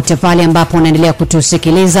 Popote pale ambapo unaendelea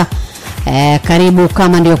kutusikiliza, karibu.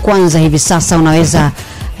 Kama ndio kwanza hivi sasa, unaweza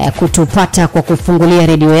kutupata kwa kufungulia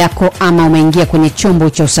redio yako, ama umeingia kwenye chombo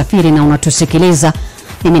cha usafiri na unatusikiliza.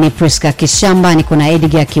 Mimi ni Priska Kishamba, niko na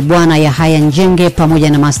Edgar Kibwana, ya Haya Njenge pamoja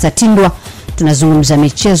na Master Tindwa. Tunazungumza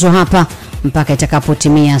michezo hapa mpaka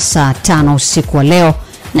itakapotimia saa 5 usiku wa leo,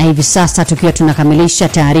 na hivi sasa tukiwa tunakamilisha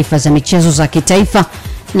taarifa za michezo za kitaifa,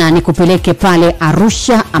 na nikupeleke pale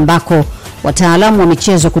Arusha ambako wataalamu wa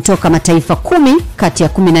michezo kutoka mataifa 10 kati ya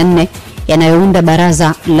 14 yanayounda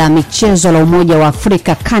baraza la michezo la Umoja wa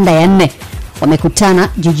Afrika kanda ya 4 wamekutana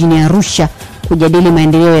jijini Arusha kujadili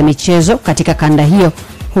maendeleo ya michezo katika kanda hiyo,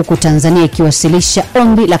 huku Tanzania ikiwasilisha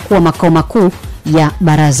ombi la kuwa makao makuu ya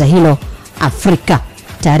baraza hilo Afrika.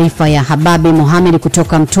 Taarifa ya Hababi Mohamed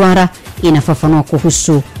kutoka Mtwara inafafanua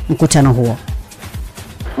kuhusu mkutano huo.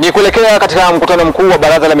 Ni kuelekea katika mkutano mkuu wa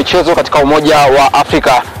baraza la michezo katika Umoja wa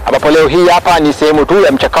Afrika, ambapo leo hii hapa ni sehemu tu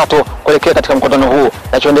ya mchakato kuelekea katika mkutano huu.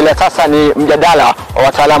 Kinachoendelea sasa ni mjadala wa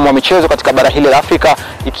wataalamu wa michezo katika bara hili la Afrika,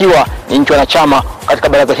 ikiwa ni nchi wanachama katika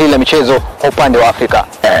baraza hili la michezo kwa upande wa Afrika.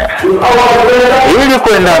 Ili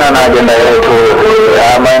kuendana na ajenda yetu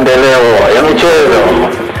ya maendeleo ya michezo,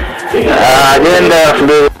 ajenda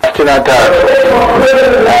 2063,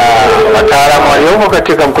 wataalamu walioko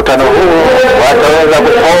katika mkutano huu wataweza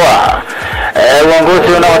kutoa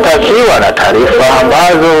uongozi unaotakiwa na taarifa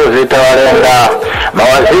ambazo zitawalenga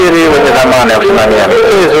mawaziri wenye dhamana ya kusimamia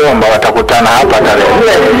michezo ambao watakutana hapa tarehe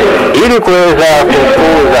 4 ili kuweza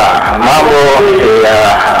kukuza mambo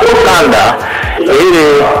ya ukanda ili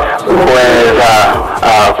kuweza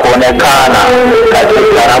kuonekana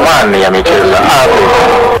katika ramani ya michezo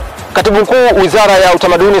Afrika. Katibu Mkuu Wizara ya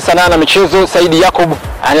Utamaduni, Sanaa na Michezo Saidi Yakob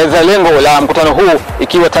anaeleza lengo la mkutano huu,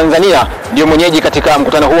 ikiwa Tanzania ndio mwenyeji katika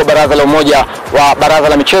mkutano huu wa baraza la umoja wa baraza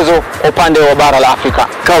la michezo kwa upande wa bara la Afrika.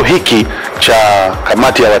 Kikao hiki cha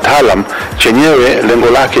kamati ya wataalam chenyewe lengo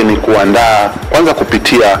lake ni kuandaa kwanza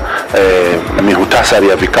kupitia mihutasari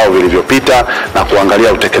ya vikao vilivyopita na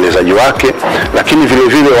kuangalia utekelezaji wake, lakini vile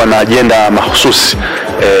vile wana ajenda mahususi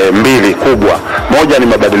mbili kubwa. Moja ni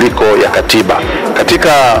mabadiliko ya katiba.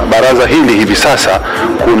 Katika baraza hili hivi sasa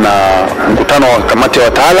kuna mkutano wa kamati ya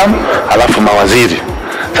wataalam alafu mawaziri.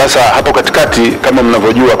 Sasa hapo katikati kama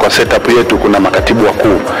mnavyojua kwa setup yetu kuna makatibu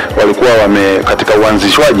wakuu walikuwa katika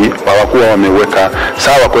uanzishwaji hawakuwa wameweka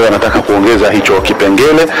sawa, kwa hiyo wanataka kuongeza hicho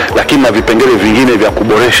kipengele, lakini na vipengele vingine vya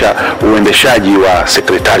kuboresha uendeshaji wa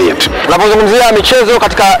secretariat. Tunapozungumzia michezo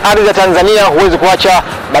katika ardhi ya Tanzania huwezi kuacha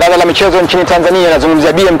baraza la michezo nchini Tanzania.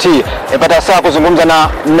 Nazungumzia BMT. Nimepata saa kuzungumza na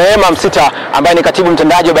Neema Msita ambaye ni katibu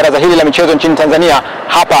mtendaji wa baraza hili la michezo nchini Tanzania.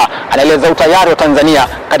 Hapa anaeleza utayari wa Tanzania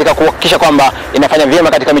katika kuhakikisha kwamba inafanya vyema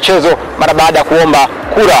katika michezo mara baada ya kuomba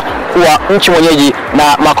kura kuwa nchi mwenyeji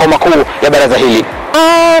na makao makuu ya baraza hili.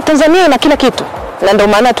 Tanzania ina kila kitu, na ndio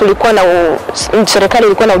maana tulikuwa na serikali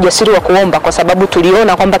ilikuwa na ujasiri wa kuomba, kwa sababu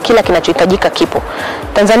tuliona kwamba kila kinachohitajika kipo.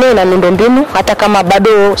 Tanzania ina miundombinu, hata kama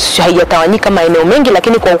bado haijatawanyika maeneo mengi,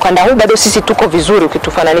 lakini kwa ukanda huu bado sisi tuko vizuri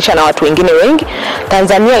ukitufananisha na watu wengine wengi.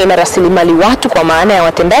 Tanzania ina rasilimali watu kwa maana ya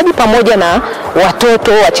watendaji pamoja na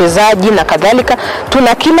watoto, wachezaji na kadhalika.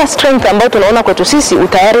 Tuna kila strength ambayo tunaona kwetu sisi,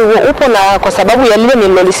 utayari huo upo, na kwa sababu ya lile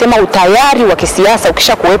nilolisema utayari wa kisiasa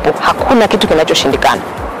ukisha kuwepo, hakuna kitu kinachoshindikana.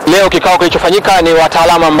 Leo kikao kilichofanyika ni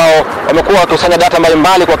wataalamu ambao wamekuwa wakikusanya data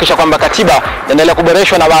mbalimbali kuhakikisha kwamba katiba inaendelea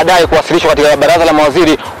kuboreshwa na baadaye kuwasilishwa katika baraza la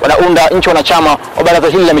mawaziri wanaunda nchi wanachama wa baraza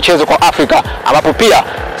hili la michezo kwa Afrika, ambapo pia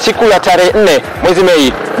siku ya tarehe 4 mwezi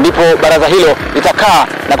Mei ndipo baraza hilo litakaa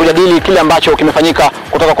na kujadili kile ambacho kimefanyika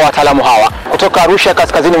kutoka kwa wataalamu hawa. Kutoka Arusha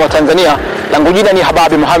kaskazini mwa Tanzania, langu jina ni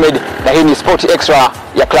Hababi Mohamed na hii ni Sport Extra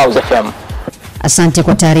ya Clouds FM. Asante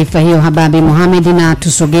kwa taarifa hiyo Hababi Mohamed, na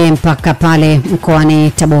tusogee mpaka pale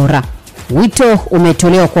mkoani Tabora. Wito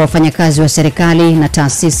umetolewa kwa wafanyakazi wa serikali na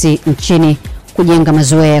taasisi nchini kujenga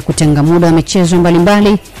mazoea ya kutenga muda wa michezo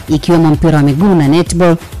mbalimbali ikiwemo mpira wa miguu na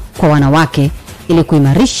netball kwa wanawake ili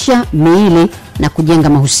kuimarisha miili na kujenga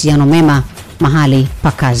mahusiano mema mahali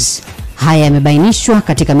pa kazi. Haya yamebainishwa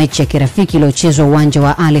katika mechi ya kirafiki iliyochezwa uwanja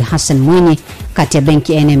wa Ali Hassan Mwinyi kati ya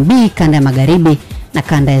benki NMB kanda ya Magharibi na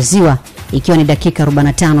kanda ya Ziwa, ikiwa ni dakika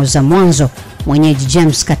 45 za mwanzo. Mwenyeji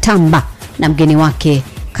James Katamba na mgeni wake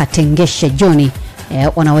Katengesha Johnny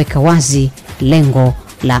wanaweka wazi lengo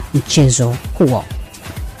la mchezo huo.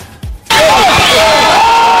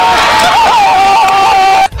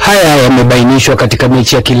 Haya yamebainishwa katika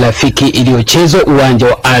mechi ya kirafiki iliyochezwa uwanja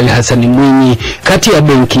wa Ali Hassan Mwinyi kati ya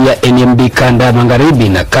benki ya NMB kanda ya Magharibi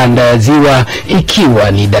na kanda ya Ziwa,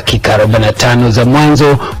 ikiwa ni dakika 45 za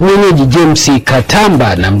mwanzo. Mwenyeji James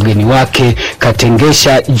Katamba na mgeni wake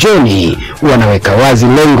Katengesha Johnny wanaweka wazi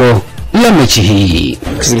lengo la mechi hii.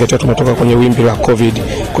 Kizingatia tumetoka kwenye wimbi la COVID,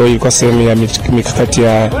 kwa hiyo ilikuwa sehemu ya mikakati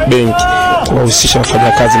ya benki kuwahusisha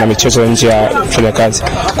wafanyakazi na michezo nje ya wafanyakazi.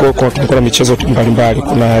 Kwa hiyo tumekuwa na michezo mbalimbali,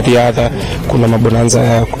 kuna riadha, kuna mabonanza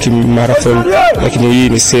ya marathon, lakini hii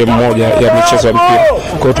ni sehemu moja ya michezo ya mpira.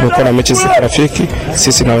 Kwa hiyo tumekuwa na mechi za rafiki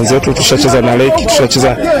sisi na wenzetu, tushacheza na Lake,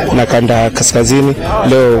 tushacheza na kanda kaskazini.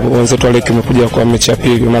 Leo wenzetu wa Lake wamekuja kwa mechi ya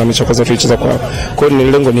pili, maana mechi ya kwanza tulicheza kwa. Kwa hiyo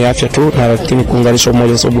ni lengo ni afya tu, na lakini kuunganisha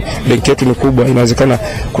umoja, sababu benki yetu ni kubwa. Inawezekana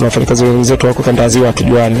kuna wafanyakazi wenzetu wako kanda ya Ziwa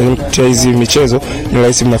hatujuani, lakini kupitia hizi michezo ni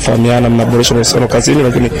rahisi mnafahamiana, mnaboresha mahusiano kazini,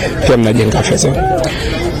 lakini pia mnajenga afya zenu.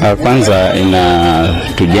 Kwanza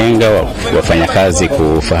inatujenga wafanyakazi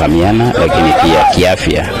kufahamiana, lakini pia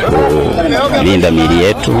kiafya, kulinda miili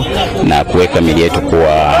yetu na kuweka miili yetu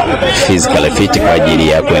kuwa physical fit kwa ajili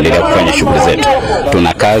ya kuendelea kufanya shughuli zetu.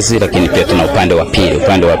 Tuna kazi, lakini pia tuna upande wa pili.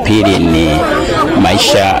 Upande wa pili ni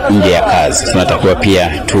maisha nje ya kazi. Tunatakiwa pia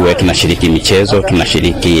tuwe tunashiriki michezo,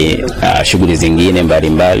 tunashiriki shughuli zingine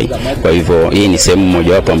mbalimbali. Kwa hivyo hii ni sehemu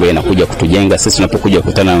moja wapo ambayo inakuja kutujenga sisi. Tunapokuja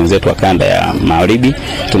kukutana na wenzetu wa kanda ya Magharibi,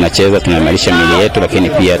 tunacheza, tunaimarisha miili yetu, lakini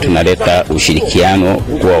pia tunaleta ushirikiano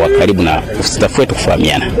kwa wa karibu na staff wetu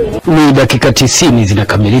kufahamiana. Ni dakika 90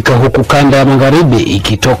 zinakamilika huku kanda ya Magharibi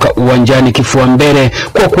ikitoka uwanjani kifua mbele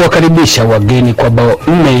kwa kuwakaribisha wageni kwa bao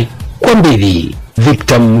 4-2.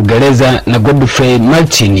 Victor Mgereza na Godfrey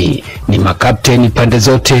Martini ni makapteni pande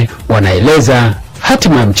zote, wanaeleza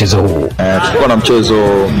hatima ya mchezo huu. Tulikuwa na mchezo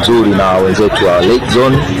mzuri na wenzetu wa Lake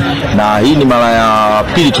Zone, na hii ni mara ya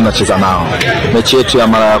pili tunacheza nao. Mechi yetu ya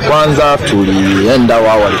mara ya kwanza tulienda,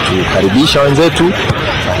 wao walitukaribisha wenzetu,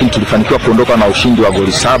 lakini tulifanikiwa kuondoka na ushindi wa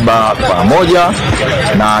goli 7-1,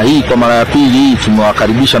 na hii kwa mara ya pili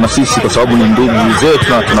tumewakaribisha na sisi kwa sababu ni ndugu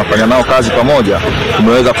zetu na tunafanya nao kazi pamoja,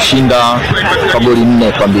 tumeweza kushinda kwa goli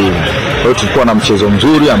 4-2. Kwa hiyo tulikuwa na mchezo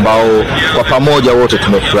mzuri ambao kwa pamoja wote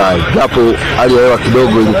tumefurahi, japo hali ya hewa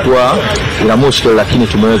kidogo ilikuwa ina mushkeli, lakini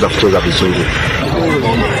tumeweza kucheza vizuri.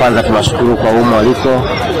 Kwanza tunashukuru kwa umma waliko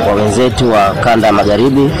wa wenzetu wa kanda ya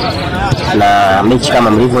magharibi, na mechi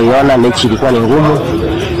kama mlivyoiona, mechi ilikuwa ni ngumu,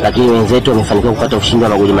 lakini wenzetu wamefanikiwa kupata ushindi wa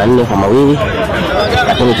magoli 4-2,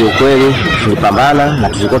 lakini kiukweli tulipambana na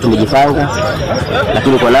tulikuwa tumejipanga,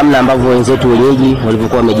 lakini kwa namna ambavyo wenzetu wenyeji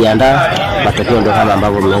walivyokuwa wamejiandaa, matokeo ndio kama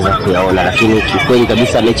ambavyo mmeweza kuyaona. Lakini kiukweli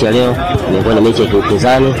kabisa mechi ya leo ilikuwa ni mechi ya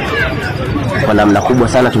kiupinzani kwa namna kubwa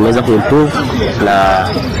sana, tumeweza kuimprove na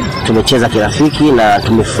tumecheza kirafiki na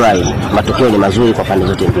tumefurahi. Matokeo ni mazuri kwa pande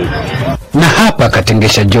zote mbili. Na hapa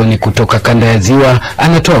Katengesha John kutoka kanda ya Ziwa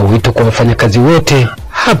anatoa wito kwa wafanyakazi wote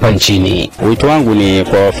hapa nchini. Wito wangu ni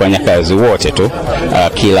kwa wafanyakazi wote tu,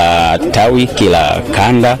 kila tawi, kila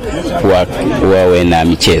kanda, wawe na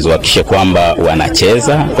michezo, hakikisha kwamba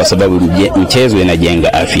wanacheza, kwa sababu michezo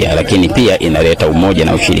inajenga afya, lakini pia inaleta umoja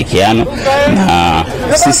na ushirikiano. Na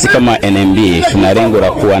sisi kama NMB tuna lengo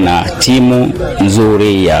la kuwa na timu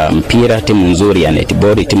nzuri ya mpira, timu nzuri ya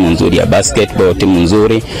netball, timu nzuri ya basketball, timu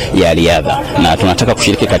nzuri ya riadha, na tunataka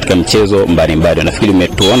kushiriki katika michezo mbalimbali. Nafikiri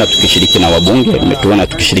umetuona tukishiriki na wabunge, umetuona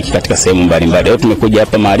tukishiriki katika sehemu mbalimbali. Leo tumekuja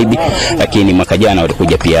hapa Magharibi, lakini mwaka jana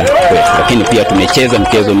walikuja pia kwetu. Lakini pia tumecheza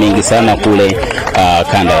michezo mingi sana kule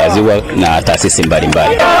kanda ya Ziwa na taasisi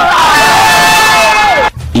mbalimbali.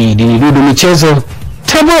 Idi Dudu, michezo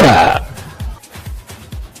Tabora.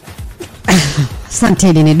 Asante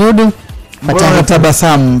Idi Dudu. Bwana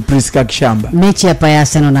tabasamu Priska Kishamba. Mechi hapa ya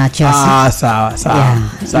Arsenal na Chelsea. Sawa. Yeah,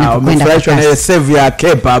 sawa. Umefurahishwa na save ya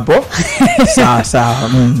Kepa hapo? Sawa.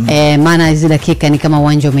 Maana hizo dakika ni kama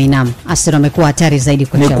uwanja umeinama. Arsenal amekuwa hatari zaidi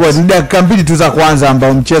kwa Chelsea. Ni kwa dakika mbili tu za kwanza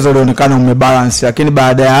ambao mchezo ulionekana umebalance, lakini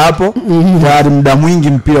baada ya hapo tayari muda mwingi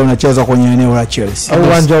mpira unachezwa kwenye eneo la Chelsea.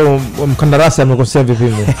 Uwanja wa mkandarasi amekosea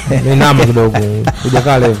vipimo. Inama kidogo.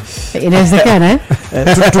 Hujakaa leo. Inawezekana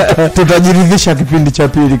tutajiridhisha kipindi cha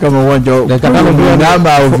pili kama uwanja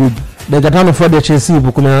namba au vipi. Dakika 5 Ford ya Chelsea ipo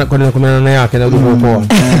 18 yake na ulivyopoa.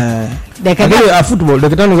 Dakika football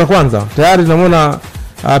dakika 5 za kwanza tayari tunamwona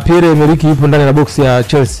Pierre Emerick yupo ndani ya box ya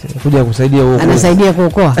Chelsea kuja kusaidia huko. Anasaidia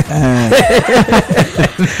kuokoa.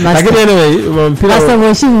 Lakini anyway mpira basi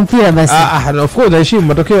mheshimu mpira basi. Of course naheshimu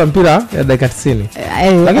matokeo ya mpira ya dakika 90.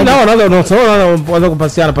 Lakini hao wanaanza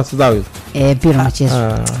kupasiana pasi zao hizo. Mpira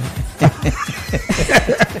unachezwa.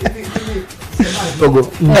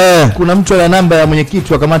 Kuna mtu ana namba ya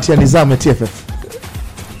mwenyekiti wa kamati ya nidhamu ya TFF.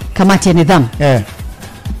 Kamati ya nidhamu?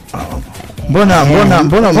 Mbona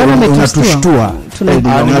unatushtua?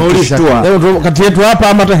 Tunauliza kati yetu hapa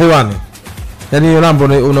ama hata hewani. Yaani hiyo namba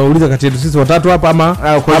unauliza kati yetu sisi watatu hapa ama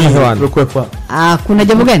hewani. Kuna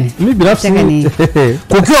jambo gani? Mimi binafsi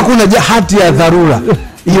kukiwa kuna hati ya dharura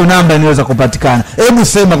hiyo namba inaweza kupatikana. Hebu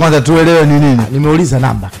sema kwanza tuelewe ni nini. Nimeuliza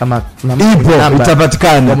namba kama ipo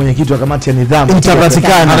itapatikana. Kwa mwenyekiti wa kamati ya nidhamu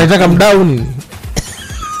itapatikana. Anataka mdau nini?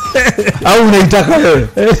 Au unaitaka wewe?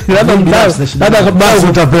 Labda mdau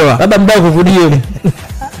utapewa. Labda mdau kukudie.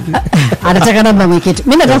 Anataka namba mwenyekiti.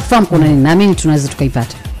 Mimi nataka kufahamu kuna nini. Naamini tunaweza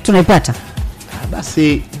tukaipata. Tunaipata.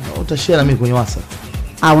 Basi utashare na mimi kwenye WhatsApp.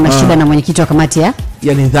 Una shida na mwenyekiti wa kamati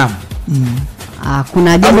ya nidhamu.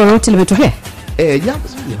 Kuna jambo lolote limetokea? Jambo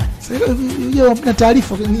sio jamani. Sasa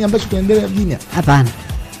taarifa nini ambacho kinaendelea mjini? Hapana.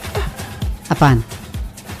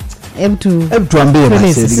 Hebu tuambie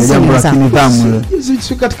basi jambo la nidhamu.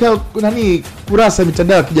 Sisi katika kurasa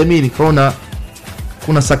mitandao ya kijamii nikaona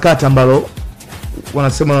kuna sakata ambalo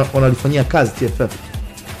wanasema wanalifanyia kazi TFF.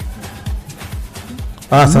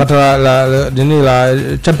 Sakata la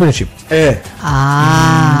championship.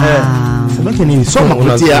 Sasa nilisoma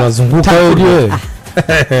kupitia unazunguka wewe.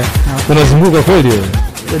 Unazunguka kweli wewe.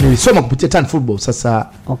 Nilisoma kupitia Tan Football sasa.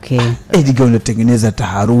 Edgar unatengeneza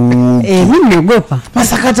taharuki. Mimi naogopa.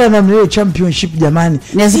 Masakata na mleo championship jamani.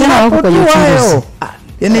 Inawezekana wako kwenye uchunguzi.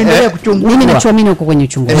 Yanaendelea kuchunguzwa. Mimi nachoamini huko kwenye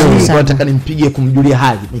uchunguzi. Nataka nimpigie kumjulia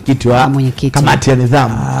hali mwenyekiti wa kamati ya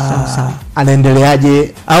nidhamu. Sawa.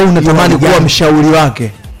 Anaendeleaje au unatamani kuwa mshauri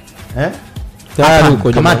wake? Tayari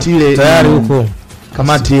huko kamati ile tayari huko.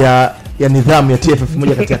 Kamati ya nidhamu ya TFF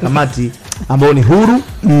moja kati ya kamati ambao ni huru,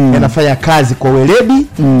 yanafanya kazi kwa weledi,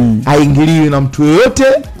 haingiliwi na mtu yoyote.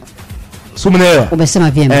 Sumeelewa?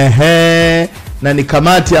 Umesema vyema. Na ni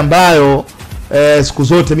kamati ambayo siku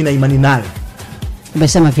zote mimi na imani nayo.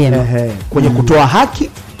 Umesema vyema. Kwenye kutoa haki.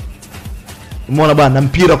 Umeona bwana,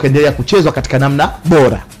 mpira ukaendelea kuchezwa katika namna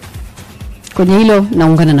bora. Kwenye hilo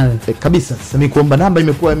naungana na wewe. Kabisa. Sasa mimi kuomba namba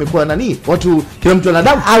imekuwa nani? Watu kila mtu ana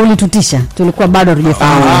damu. Au ulitutisha. Tulikuwa bado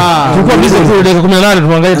hatujafahamu. Tulikuwa bize tu dakika 18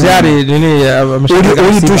 tuangalie tayari nini ameshafika.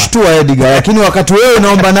 Ulitushtua Edgar, lakini wakati wewe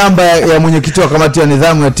unaomba namba ya mwenyekiti wa kamati ya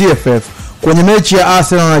nidhamu ya TFF kwenye mechi ya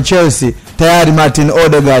Arsenal na Chelsea, tayari Martin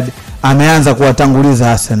Odegaard ameanza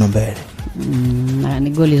kuwatanguliza Arsenal mbele. Ni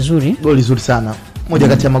goli zuri. Goli zuri sana. Moja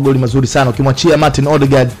kati ya magoli mazuri sana ukimwachia Martin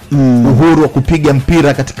Odegaard uhuru wa kupiga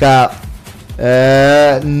mpira katika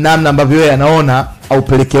namna ambavyo yeye anaona au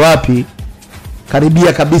peleke wapi,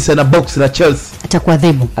 karibia kabisa na box la Chelsea.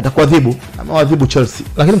 Atakuadhibu amewadhibu Chelsea,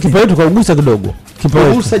 lakini kipa wetu kaugusa kidogo.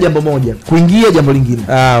 Kaugusa jambo moja, kuingia jambo lingine.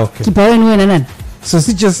 Okay. Kipa wenu wewe na nani?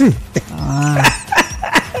 Si Chelsea.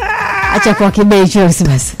 Acha kwa kibei Chelsea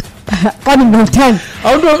basi. Kwani mtani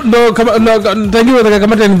au ndo kama nitagiwa katika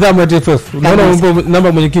kamati ya nidhamu ya TFF. Unaona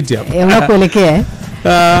namba mwenyekiti hapo. Unapoelekea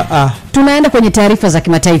Tunaenda kwenye taarifa za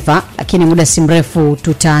kimataifa, lakini muda si mrefu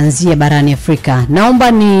tutaanzia barani Afrika.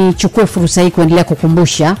 Naomba nichukue fursa hii kuendelea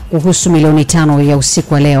kukumbusha kuhusu milioni 5 ya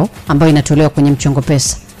usiku wa leo ambayo inatolewa kwenye mchongo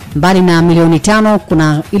pesa. Mbali na milioni 5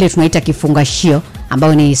 kuna ile tunaita kifungashio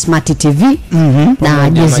ambayo ni Smart TV na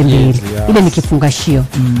jezi mbili. Ile ni kifungashio.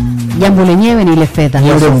 Jambo lenyewe ni ile fedha.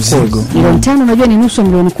 Ile mzigo. Milioni 5 unajua ni nusu ya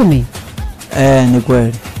milioni 10. Ni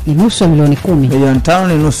kweli. Ni nusu ya milioni 10. Milioni 5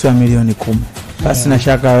 ni nusu ya milioni 10. Basi na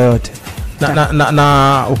shaka yoyote.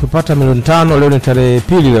 Na ukipata milioni 5 leo ni tarehe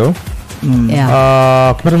 2 leo.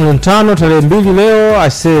 Ukipata milioni 5 tarehe 2 leo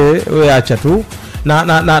wewe acha tu.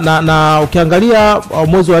 Na ukiangalia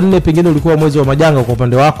mwezi wa 4 pengine ulikuwa mwezi wa majanga kwa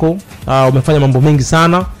upande wako. Umefanya mambo mengi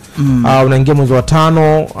sana. Unaingia mwezi wa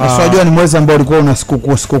 5. Unajua ni mwezi ambao ulikuwa una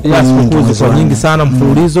sikukuu nyingi sana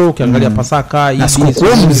mfululizo. Ukiangalia Pasaka, Idi,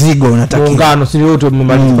 mzigo unatakiwa. Muungano sio yote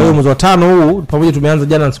umemaliza. Kwa hiyo mwezi wa 5 huu pamoja tumeanza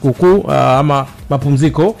jana na sikukuu ama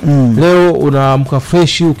mapumziko. Leo unaamka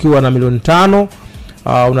fresh ukiwa na milioni 5.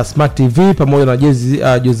 Una Smart TV pamoja na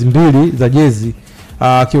jezi mbili za jezi.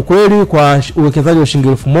 Kiukweli kwa uwekezaji wa shilingi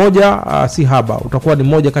 1000 si haba. Utakuwa ni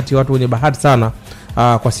mmoja kati ya watu wenye bahati sana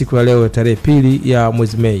kwa siku ya leo tarehe 2 ya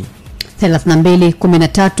mwezi Mei.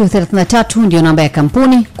 321333 ndio namba ya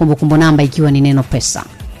kampuni, kumbukumbu namba ikiwa ni neno pesa.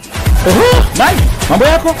 Mambo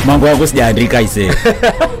yako? Mambo yako sijaandika ise.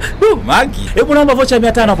 Magi. Hebu naomba vocha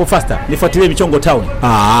 500 hapo faster. Nifuatilie michongo town.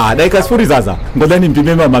 Dakika 0 sasa. Ngoja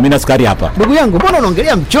nimpimie mama mina sukari hapa. Ndugu yangu, mbona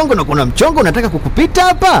unaongelea mchongo na kuna mchongo unataka kukupita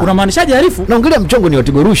hapa? Unamaanishaje Arifu? Naongelea mchongo ni wa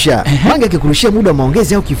Tigorusha. Mange akikurushia muda wa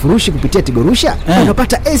maongezi au kifurushi kupitia Tigorusha,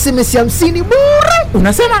 unapata SMS 50 bure.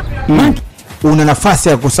 Unasema? Mange una nafasi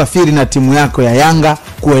ya kusafiri na timu yako ya Yanga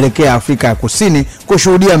kuelekea Afrika ya Kusini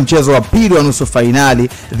kushuhudia mchezo wa pili wa nusu fainali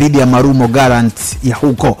dhidi ya Marumo Gallants ya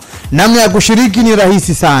huko. Namna ya kushiriki ni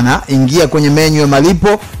rahisi sana. Ingia kwenye menu ya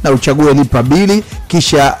malipo na uchague lipa bili,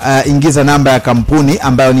 kisha ingiza namba ya kampuni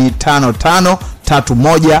ambayo ni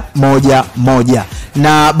 553111,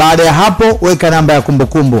 na baada ya hapo weka namba ya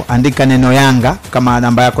kumbukumbu, andika neno Yanga kama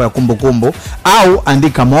namba yako ya kumbukumbu au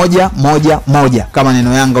andika 111 kama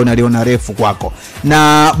neno Yanga unaliona refu kwako,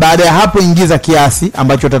 na baada ya hapo ingiza kiasi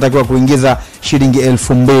ambacho utatakiwa kuingiza shilingi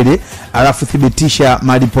 2000, alafu thibitisha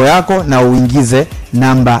malipo yako na uingize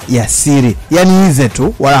namba ya siri. Yani hize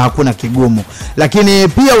tu, wala hakuna kigumu. Lakini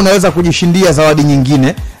pia unaweza kujishindia zawadi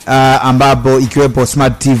nyingine ambapo ikiwepo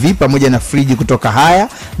Smart TV pamoja na friji kutoka Haya,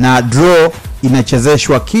 na draw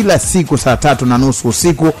inachezeshwa kila siku saa 3:30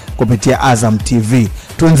 usiku kupitia Azam TV.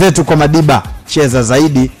 Tunzetu kwa Madiba, cheza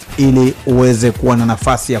zaidi ili uweze kuwa na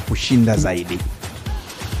nafasi ya kushinda zaidi.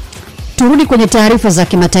 Turudi kwenye taarifa za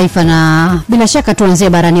kimataifa na bila shaka tuanzie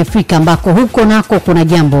barani Afrika ambako huko nako kuna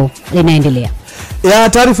jambo linaendelea. Ya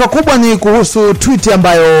taarifa kubwa ni kuhusu tweet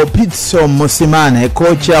ambayo Pitso Mosimane,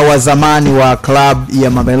 kocha wa zamani wa club ya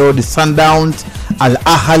Mamelodi Sundowns, Al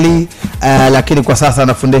Ahly, lakini kwa sasa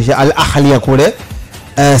anafundisha Al Ahly ya kule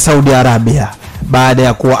Saudi Arabia baada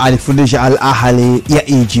ya kuwa alifundisha Al Ahly ya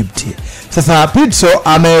Egypt. Sasa Pitso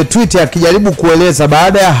ametweet akijaribu kueleza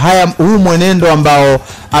baada ya huu mwenendo ambao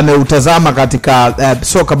ameutazama katika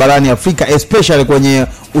soka barani Afrika, especially kwenye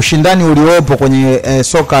ushindani uliopo kwenye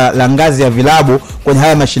soka la ngazi ya vilabu kwenye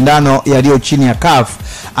haya mashindano yaliyo chini ya CAF.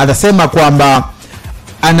 Anasema kwamba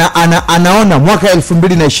anaona mwaka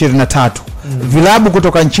 2023 vilabu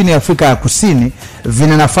kutoka nchini Afrika ya Kusini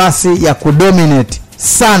vina nafasi ya kudominate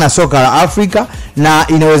sana soka la Afrika, na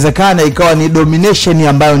inawezekana ikawa ni domination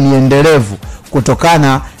ambayo ni endelevu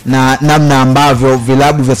kutokana na namna ambavyo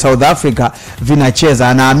vilabu vya South Africa vinacheza.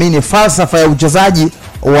 Anaamini falsafa ya uchezaji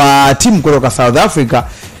wa timu kutoka South Africa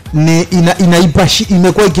ni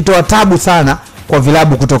imekuwa ikitoa tabu sana kwa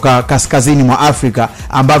vilabu kutoka kaskazini mwa Afrika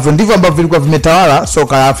ambavyo ndivyo ambavyo vilikuwa vimetawala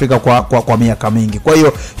soka la Afrika kwa miaka mingi. Kwa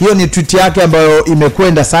hiyo ni tweet yake ambayo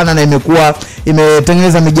imekwenda sana na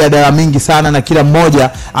imetengeneza mijadala mingi sana, na kila mmoja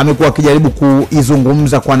amekuwa akijaribu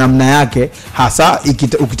kuizungumza kwa namna yake, hasa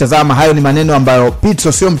ukitazama hayo ni maneno ambayo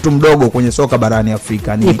Pitso sio mtu mdogo kwenye soka barani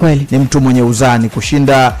Afrika. Ni mtu mwenye uzani,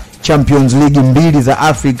 kushinda Champions League 2 za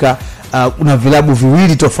Afrika, kuna vilabu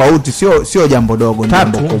viwili tofauti, sio jambo dogo, ni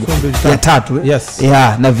jambo kubwa. Ya tatu, yes.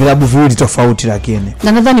 Na vilabu viwili tofauti, lakini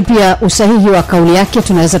na nadhani pia usahihi wa kauli yake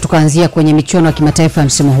tunaweza tukaanzia kwenye michuano ya kimataifa ya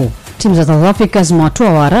msimu huu. Timu za South Africa zimewatoa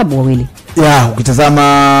Waarabu wawili.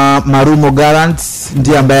 Ukitazama Marumo Gallants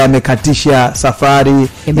ndiye ambaye amekatisha safari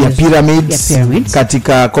ya Pyramids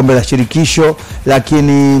katika kombe la shirikisho,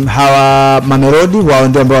 lakini hawa Mamelodi wao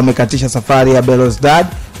ndio ambao wamekatisha safari ya Belouizdad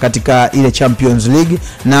katika ile Champions League.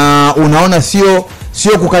 Na unaona sio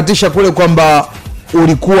kukatisha kule kwamba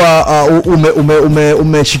ulikuwa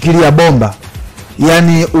umeshikilia bomba,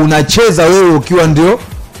 yani unacheza wewe ukiwa ndio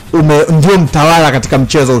mtawala katika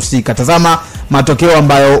mchezo husika. Tazama matokeo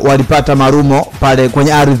ambayo walipata Marumo pale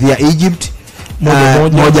kwenye ardhi ya Egypt,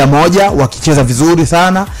 moja wakicheza vizuri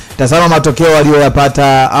sana. Tazama matokeo walioyapata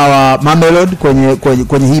hawa Mamelodi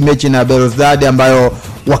kwenye hii mechi na Belouizdad ambayo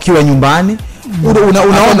wakiwa nyumbani.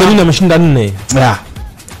 Unaona nini ameshinda 4.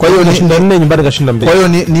 Kwa hiyo kashinda 4 nyumbani kashinda 2. Kwa hiyo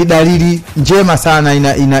ni dalili njema sana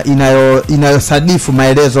inayosadifu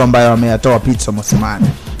maelezo ambayo ameyatoa Pitso Mosimane.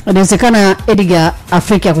 Inawezekana Edgar,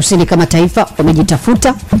 Afrika ya Kusini kama taifa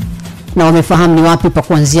wamejitafuta na wamefahamu ni wapi pa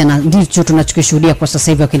kuanzia, na ndicho tunachokishuhudia kwa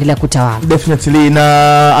sasa hivi wakiendelea kutawala. Definitely,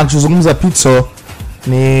 na anachozungumza Pitso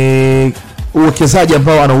ni uwekezaji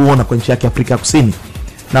ambao anauona kwa nchi yake Afrika ya Kusini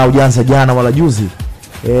na ujanza jana wala juzi.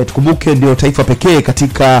 Tukumbuke ndio taifa pekee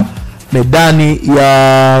katika medani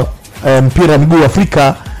ya mpira miguu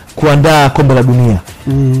Afrika kuandaa kombe la dunia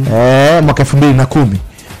mwaka 2010.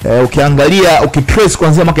 Ukiangalia ukitrace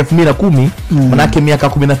kuanzia mwaka 2010 manake miaka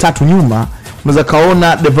 13 nyuma, unaweza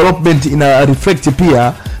kaona development ina reflect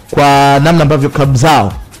pia kwa namna ambavyo club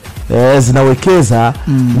zao zinawekeza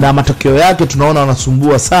na matokeo yake tunaona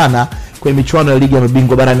wanasumbua sana kwenye michuano ya ligi ya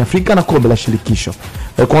mabingwa barani Afrika na kombe la shirikisho.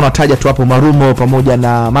 Kwa unataja tu hapo Marumo pamoja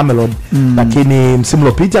na Mamelodi, lakini msimu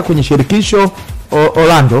uliopita kwenye shirikisho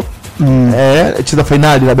Orlando cheza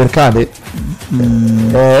finali na Berkane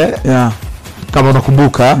kama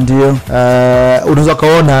unakumbuka, ndio unaweza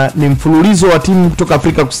kaona ni mfululizo wa timu kutoka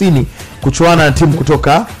Afrika Kusini kuchuana na timu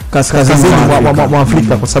kutoka kaskazini mwa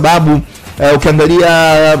Afrika, kwa sababu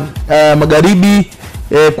ukiangalia magharibi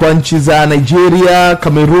kwa nchi za Nigeria,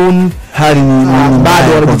 Cameroon hali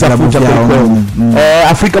bado wanajitafuta kwa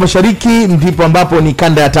Afrika Mashariki ndipo ambapo ni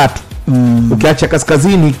kanda ya tatu. Ukiacha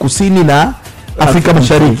kaskazini, kusini na Afrika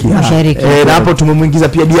Mashariki. Na hapo tumemwingiza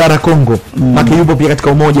pia DR Congo. Maki yupo pia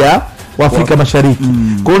katika umoja wa Afrika Mashariki.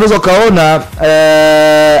 Kwa hiyo unaweza kaona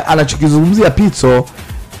anachokizungumzia Pitso,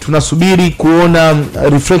 tunasubiri kuona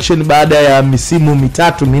reflection baada ya misimu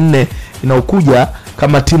 3-4 inaokuja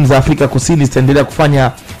kama timu za Afrika Kusini zitaendelea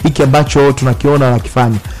kufanya hiki ambacho tunakiona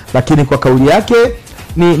wanakifanya. Lakini kwa kauli yake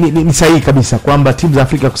ni sahihi kabisa kwamba timu za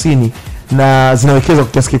Afrika Kusini na zinawekeza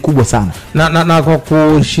kwa kiasi kikubwa sana. Na kwa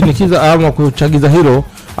kushinikiza au kuchagiza hilo,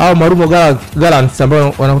 au Marumo Gallants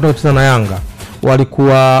ambao wanakutoka kucheza na Yanga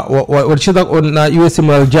walicheza na USM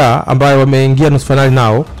Alger ambayo wameingia nusu finali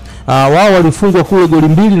nao. Wao walifungwa kule goli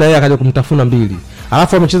 2 na yeye akaja kumtafuna 2.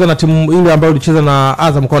 Alafu wamecheza na timu ile ambayo ilicheza na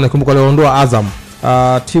Azam, kwa nakumbuka waliondoa Azam,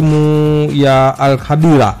 timu ya Al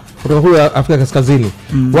Khadira kutoka kule Afrika Kaskazini.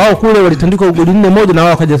 Wao kule walitandika goli 4-1 na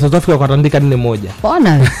wao wakaja South Africa wakatandika 4-1.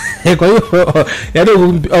 Bwana. Kwa hiyo yaani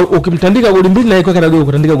ukimtandika goli 2 na yeye kwake ndio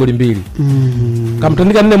kutandika goli 2.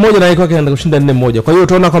 Kamtandika 4-1 na yeye kwake anaenda kushinda 4-1. Kwa hiyo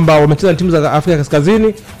utaona kwamba wamecheza na timu za Afrika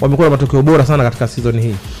Kaskazini, wamekuwa na matokeo bora sana katika season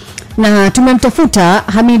hii. Na tumemtafuta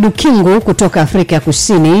Hamidu Kingu kutoka Afrika ya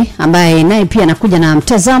Kusini ambaye naye pia anakuja na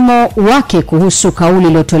mtazamo wake kuhusu kauli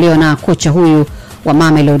iliyotolewa na kocha huyu wa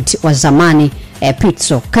Mamelodi wa zamani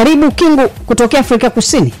Pitso. Karibu Kingu kutoka Afrika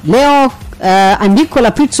Kusini. Leo andiko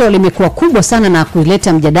la Pitso limekuwa kubwa sana na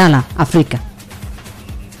kuleta mjadala Afrika.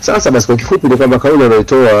 Sasa basi kwa kifupi ni kwamba kauli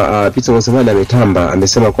aliyotoa Pitso Mosimane ametamba,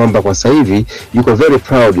 amesema kwamba kwa sasa hivi yuko very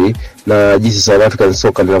proud na jinsi South African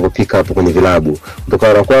soccer linavyopika hapo kwenye vilabu,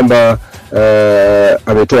 kutokana na kwamba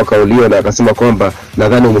ametoa kauli hiyo na akasema kwamba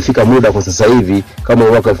nadhani umefika muda kwa sasa hivi kama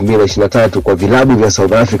mwaka 2023 kwa vilabu vya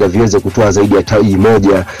South Africa viweze kutoa zaidi ya taji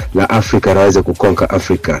moja la Afrika na waweze kukonka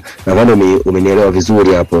Afrika. Nadhani umenielewa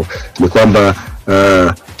vizuri hapo. Ni kwamba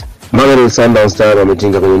Mamelodi Sundowns tayari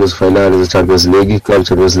wametinga kwenye nusu finali za Champions League, Club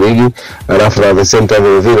Champions League. Alafu at the same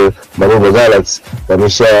time vile Mamelodi Galaxy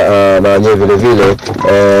wamesha na wenyewe vile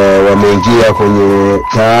wameingia kwenye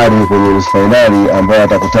tayari kwenye nusu finali ambayo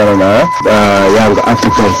atakutana na Young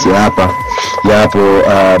Africans ya hapo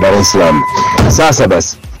Dar es Salaam. Sasa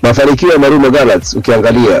basi mafanikio ya Marumo Galaxy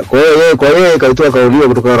ukiangalia kwa yeye kaitoa kauli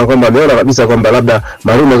kutokana na kwamba ameona kabisa kwamba labda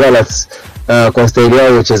Marumo Galaxy kwa staili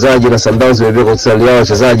yao ya uchezaji na Sundowns imebeba kwa staili yao ya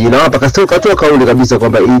uchezaji na hapa katoa kauli kabisa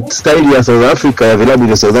kwamba staili ya South Africa ya vilabu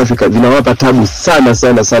vya South Africa vinawapa tabu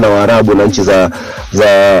sana Waarabu na nchi za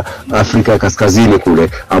Afrika Kaskazini kule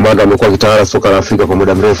ambao wamekuwa kitawala soka la Afrika kwa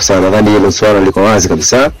muda mrefu sana. Nadhani hilo swala liko wazi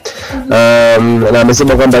kabisa. Na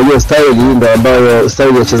amesema kwamba hiyo staili ndio ambayo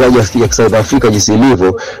staili ya uchezaji ya South Africa jinsi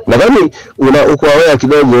ilivyo. Nadhani uko aware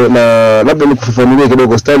kidogo na labda nikufafanulie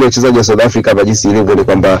kidogo staili ya uchezaji wa South Africa hapa jinsi ilivyo ni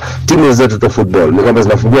kwamba timu zetu za football ni kwamba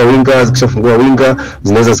zinafungua winga, zikishafungua winga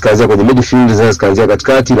zinaweza zikaanzia kwenye midfield, zinaweza zikaanzia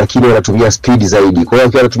katikati, lakini wanatumia speed zaidi. Kwa hiyo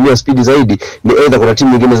ukiwa unatumia speed zaidi ni either kuna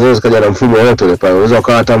timu nyingine zinaweza zikaja na mfumo wote ile pale. Unaweza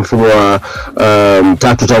ukawa hata mfumo wa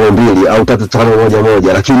 3-5-2 au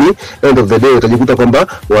 3-5-1-1, lakini end of the day utajikuta kwamba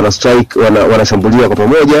wana strike, wanashambulia kwa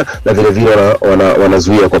pamoja na vile vile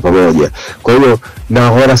wanazuia kwa pamoja. Kwa hiyo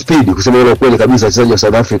na wana speed, kusema ile kweli kabisa wachezaji wa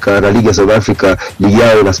South Africa na ligi ya South Africa ligi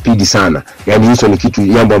yao ina speed sana. Yaani hicho ni kitu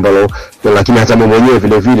jambo ambalo lakini hata mimi mwenyewe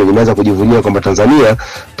vile vile nimeanza kujivunia kwamba Tanzania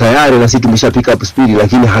tayari na sisi tumesha pick up speed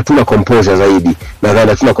lakini hatuna composure zaidi. Nadhani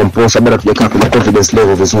hatuna composure bado tujakaa kwenye confidence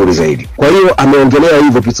level vizuri zaidi. Kwa hiyo ameongelea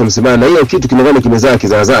hivyo Pitso Msimana na hiyo kitu kinadhani kimezaa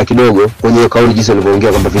kizaazaa kidogo kwenye kauli jinsi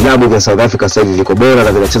alivyoongea kwamba vilabu vya South Africa sasa hivi viko bora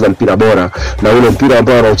na vinacheza mpira bora na ule mpira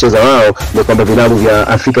ambao wanaocheza wao ni kwamba vilabu vya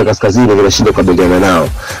Afrika Kaskazini vinashindwa kukabiliana nao.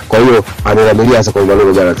 Kwa hiyo ameamilia sasa kwa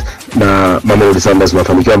Mamelodi Galaxy na Mamelodi Sundowns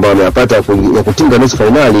mafanikio ambayo ameyapata ya kutinga nusu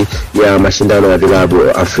finali ya mashindano ya vilabu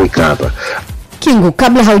Afrika hapa. Kingu,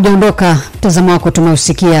 kabla haujaondoka mtazamo wako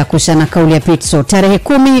tumeusikia kuhusiana na kauli ya Pitso. Tarehe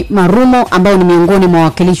 10 Marumo ambao ni miongoni mwa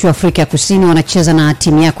wawakilishi wa Afrika Kusini wanacheza na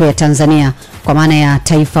timu yako ya Tanzania kwa maana ya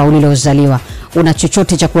taifa ulilozaliwa. Una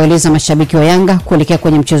chochote cha kueleza mashabiki wa Yanga kuelekea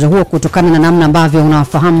kwenye mchezo huo kutokana na namna ambavyo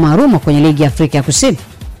unawafahamu Marumo kwenye ligi ya Afrika Kusini?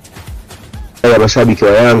 Ya mashabiki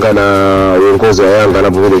wa Yanga na uongozi wa Yanga na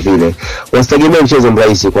vile vile wasitegemee mchezo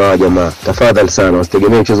mrahisi kwa jamaa. Tafadhali sana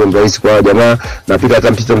wasitegemee mchezo mrahisi kwa jamaa. Na pia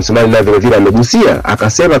hata Pitso Msimana na vile vile amegusia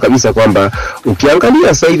akasema kabisa kwamba ukiangalia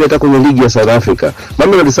sasa hivi hata kwenye ligi ya South Africa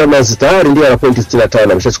Mamelodi Sundowns tayari ndio ana pointi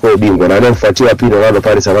 65 ameshachukua ubingwa na anamfuatia pili Ronaldo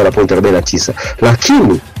Paris ana pointi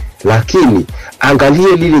 49. Lakini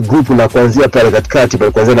angalie lile group la kuanzia pale katikati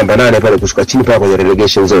pale kuanzia namba 8 pale kushuka chini pale kwenye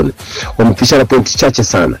relegation zone. Wamepishana pointi chache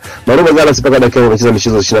sana. Marumo Galaxy mpaka dakika wamecheza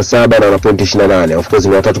michezo 27 na wana pointi 28. Of course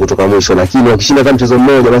ni watatu kutoka mwisho lakini wakishinda kama mchezo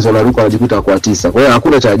mmoja basi wanaruka wanajikuta kwa 9. Kwa hiyo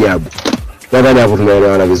hakuna cha ajabu. Nadhani hapo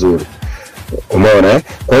tunaelewana vizuri. Umeona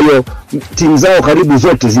Kwa hiyo timu zao karibu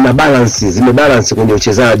zote zimebalance kwenye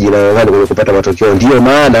uchezaji na nadhani kwenye kupata matokeo. Ndio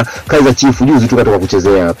maana Kaizer Chiefs juzi tu katoka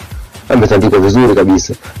kuchezea hapa. Ametandikwa vizuri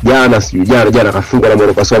kabisa. Jana kafunga na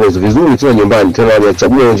Morocco Swallows vizuri tena nyumbani. Tena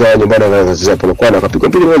alichagua uwanja nyumbani anacheza pole kwa akapigwa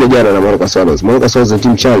mpira moja jana na Morocco Swallows. Morocco Swallows ni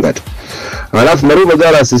timu changa tu. Alafu Marumo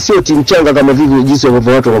Galaxy sio timu changa kama vile jinsi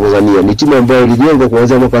ambavyo watu wanadhania. Ni timu ambayo ilijengwa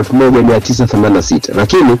kuanzia mwaka 1986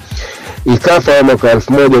 lakini ikafa mwaka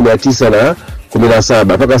 1917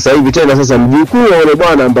 mpaka sasa hivi tena sasa mjukuu wa yule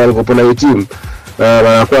bwana ambaye alikuwa na timu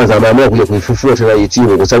mara kwanza ameamua kuja kuifufua tena hii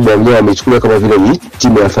timu kwa sababu mwenyewe amechukua kama vile ni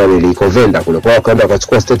timu ya family iko venda kule kwa kaenda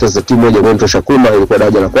akachukua status ya timu moja inaitwa Shakuma ilikuwa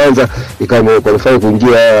daraja la kwanza ikawa qualify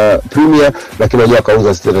kuingia Premier lakini wao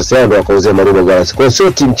akauza status yao ndio akauzia Marumo Galaxy. Kwa hiyo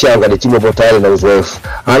sio timu changa ni timu ambayo tayari na uzoefu.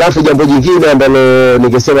 Alafu jambo jingine ambalo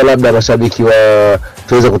ningesema labda mashabiki wa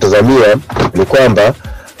tuweze kutazamia ni kwamba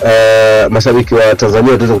mashabiki wa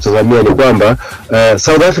Tanzania tuweze kutazamia ni kwamba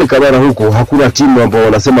South Africa bwana huku hakuna timu ambayo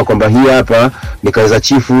wanasema kwamba hii hapa ni Kaizer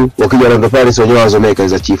Chiefs wakija Ronaldo Paris wenyewe wazomee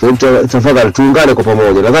Kaizer Chiefs. Tafadhali tuungane kwa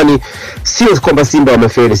pamoja. Nadhani sio kwamba Simba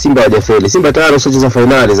wamefeli, Simba hawajafeli. Simba tayari washacheza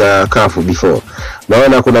finali za CAF before.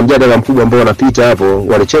 Naona kuna mjadala mkubwa ambao unapita hapo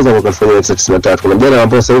walicheza mwaka 1993. Kuna mjadala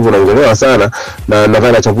ambao sasa hivi unaongelewa sana na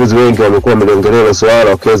nadhani wachambuzi wengi wamekuwa wameongelea swala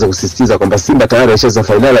wakiweza kusisitiza kwamba Simba tayari washacheza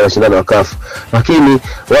finali ya mashindano ya CAF. Lakini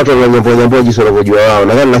watu wananyambo jinsi wanavyojua wao.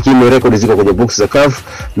 Nadhani lakini rekodi ziko kwenye box za CAF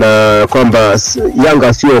na kwamba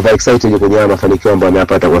Yanga sio over excited kwenye mafanikio ambayo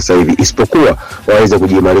ameyapata kwa sasa hivi isipokuwa waweze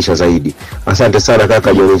kujiimarisha zaidi. Asante sana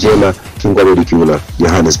kaka John Njema Kingwa Kiuna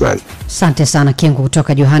Johannesburg. Asante sana Kingu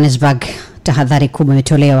kutoka Johannesburg. Tahadhari kubwa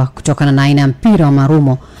imetolewa kutokana na aina mpira wa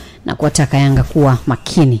Marumo na kuwataka Yanga kuwa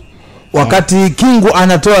makini. Wakati Kingu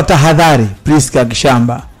anatoa tahadhari Priska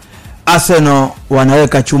Kishamba Arsenal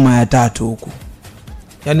wanaweka chuma ya 3 huku.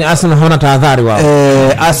 Yani Arsenal hawana tahadhari wao.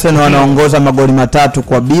 Arsenal wanaongoza magoli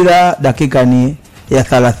 3-0, dakika ni ya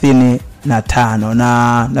 35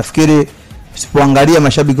 na nafikiri usipoangalia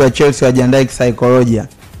mashabiki wa Chelsea wajiandae kisaikolojia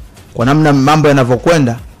kwa namna mambo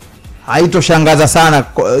yanavyokwenda, haitoshangaza sana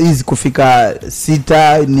hizi kufika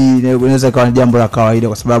 6 ni inaweza kuwa jambo la kawaida,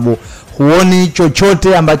 kwa sababu huoni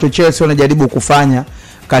chochote ambacho Chelsea wanajaribu kufanya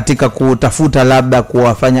katika kutafuta labda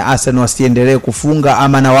kuwafanya Arsenal wasiendelee kufunga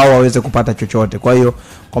ama na wao waweze kupata chochote. Kwa hiyo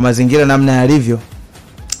kwa mazingira namna yalivyo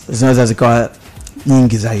zinaweza zikawa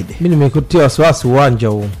nyingi zaidi. Mimi nimekutia wasiwasi uwanja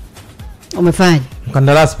huu. Umefanya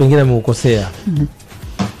mkandarasi pengine ameukosea.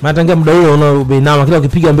 Maana tangia muda huo unaona umeinama, kila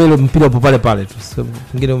ukipiga mbele mpira upo pale pale tu.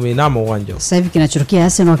 Pengine umeinama uwanja. Sasa hivi kinachotokea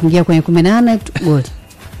Arsenal wakiingia kwenye 18 goli.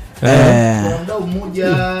 Mdau mmoja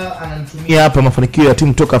ananitumia hapa mafanikio ya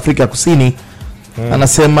timu kutoka Afrika Kusini.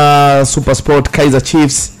 Anasema Super Sport Kaizer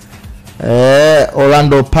Chiefs,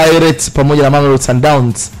 Orlando Pirates pamoja na Mamelodi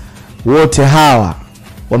Sundowns wote hawa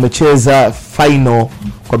wamecheza final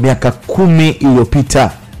kwa miaka 10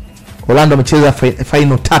 iliyopita. Orlando wamecheza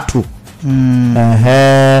final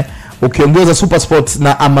 3. Ukiongeza Super Sports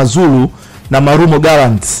na Amazulu na Marumo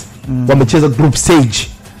Gallants wamecheza group stage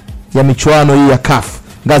ya michuano hii ya CAF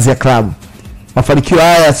ngazi ya klabu. Mafanikio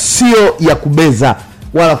haya sio ya kubeza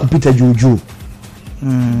wala kupita juu juu.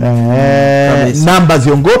 Namba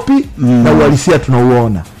ziongopi na uhalisia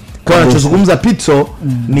tunauona. Kwa anachozungumza Pitso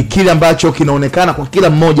ni kile ambacho kinaonekana kwa kila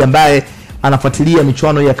mmoja ambaye anafuatilia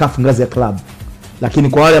michuano hii ya CAF ngazi ya klabu. Lakini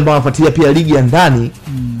kwa wale ambao wanafuatilia pia ligi ya ndani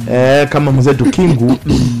kama mwenzetu Kingu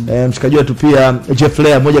mshikaji wetu pia Jeff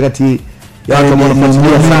Lair, moja kati ya watu ambao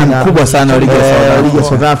wanafuatilia sana kubwa sana ligi ya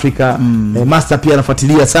South Africa, Master pia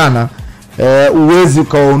anafuatilia sana. Uwezi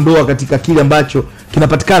ukaondoa katika kile ambacho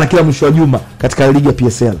kinapatikana kila mwisho wa juma katika ligi ya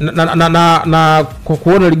PSL. Na kwa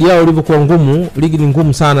kuona ligi yao ilivyokuwa ngumu, ligi ni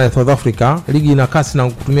ngumu sana ya South Africa, ligi ina kasi na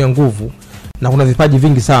kutumia nguvu na kuna vipaji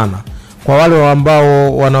vingi sana. Kwa wale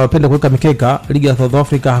ambao wanapenda kuweka mikeka, ligi ya South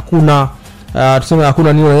Africa hakuna tuseme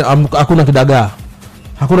hakuna kidagaa.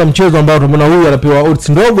 Hakuna mchezo ambao tumeona huyu anapewa odds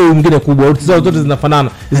ndogo mwingine kubwa. Odds zao zote zinafanana,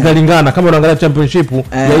 zinalingana kama unaangalia championship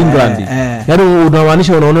ya England. Yaani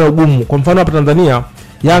unamaanisha unaona ugumu. Kwa mfano hapa Tanzania,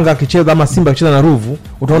 Yanga akicheza ama Simba akicheza na Ruvu,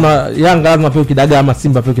 utaona Yanga lazima apewe kidagaa ama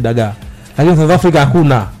Simba apewe kidagaa. Lakini South Africa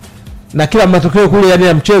hakuna. Na kila matokeo kule yani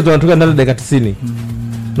ya mchezo yanatoka ndani ya dakika 90.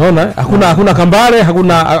 Unaona? Hakuna kambale,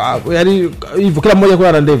 hakuna yani hivyo kila mmoja kwa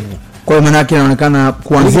ana ndevu. Kwa hiyo maana yake inaonekana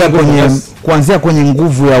kuanzia kwenye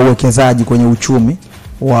nguvu ya uwekezaji kwenye uchumi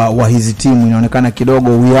wa hizi timu inaonekana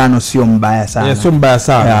kidogo uwiano sio mbaya sana. Sio mbaya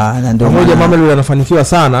sana. Pamoja Mamelodi anafanikiwa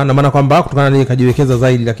sana na maana kwamba kutokana na yeye kajiwekeza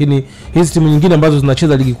zaidi, lakini hizi timu nyingine ambazo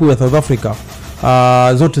zinacheza ligi kuu ya South Africa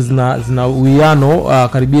zote zina uwiano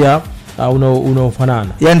karibia unaofanana.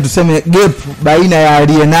 Yaani tuseme gap baina ya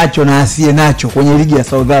aliyenacho na asiyenacho kwenye ligi ya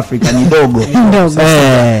South Africa ni dogo.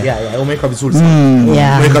 Umeweka vizuri sana.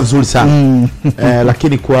 Umeweka vizuri sana.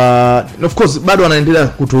 Lakini kwa of course bado wanaendelea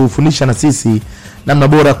kutufundisha na sisi namna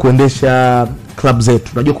bora kuendesha club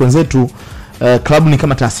zetu. Unajua kwa wenzetu club ni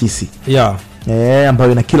kama taasisi.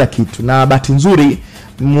 Ambayo ina kila kitu. Na bahati nzuri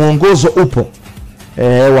muongozo upo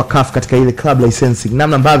wa CAF katika ile club licensing.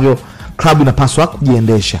 Namna ambavyo club inapaswa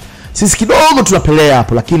kujiendesha. Sisi kidogo tunapelea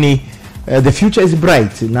hapo, lakini the future is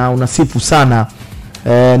bright na unasifu sana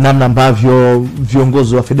namna ambavyo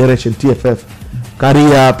viongozi wa Federation TFF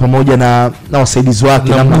Karia pamoja na wasaidizi wake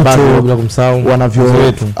namna ambavyo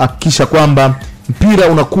wanavyohakikisha kwamba mpira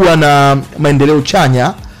unakuwa na maendeleo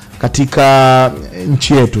chanya katika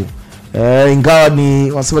nchi yetu. Ingawa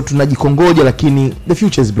ni wanasema tunajikongoja, lakini the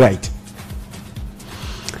future is bright.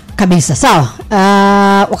 Kabisa. Sawa.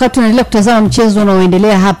 Wakati tunaendelea kutazama mchezo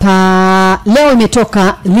unaoendelea hapa, leo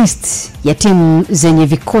imetoka list ya timu zenye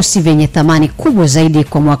vikosi vyenye thamani kubwa zaidi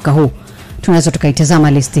kwa mwaka huu. Tunaweza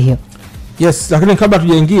tukaitazama list hiyo. Yes, lakini kabla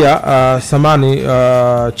tujaingia samani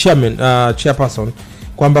chairperson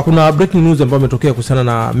kwamba kuna breaking news ambayo imetokea kuhusiana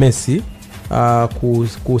na Messi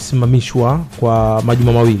kusimamishwa kwa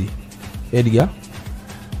majuma mawili. Edgar,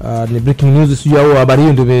 ni breaking news, sio au habari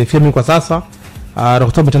hiyo ndio imefemi kwa sasa. Na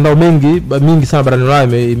kwa sababu mitandao mingi sana barani Ulaya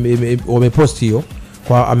wamepost hiyo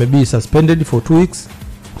kwa amebi suspended for 2 weeks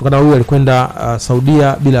kutokana huyu alikwenda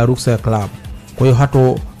Saudia bila ruhusa ya club. Kwa hiyo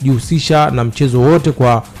hatojihusisha na mchezo wote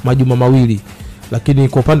kwa majuma mawili. Lakini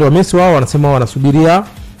kwa upande wa Messi wao wanasema wanasubiria,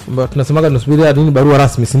 tunasemaga tunasubiria nini, barua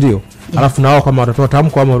rasmi, si ndio? Alafu na wao kama watatoa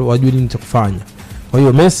tamko ama wajue nini cha kufanya. Kwa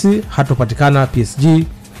hiyo Messi hatopatikana PSG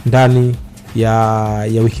ndani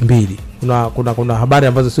ya wiki mbili. Kuna habari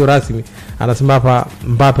ambazo sio rasmi, anasema hapa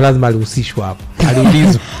Mbappe lazima alihusishwa hapa,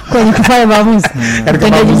 aliulizwa kwa kufanya maamuzi katika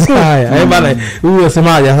maamuzi haya. Bana huyu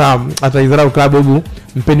asemaje hata idharau klabu, hebu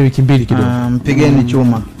mpeni wiki mbili kidogo, mpigeni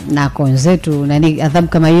chuma na konzetu nani adhabu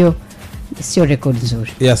kama hiyo sio record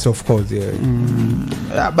nzuri. Yes, of course,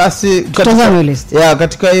 yeah. Basi tutazame list.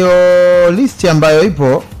 Katika hiyo list ambayo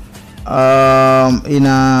ipo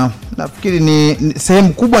nafikiri ni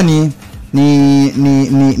sehemu kubwa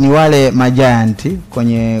ni wale majiant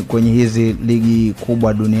kwenye hizi ligi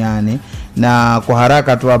kubwa duniani, na kwa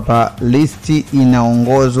haraka tu hapa listi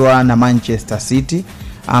inaongozwa na Manchester City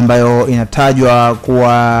ambayo inatajwa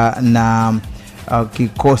kuwa na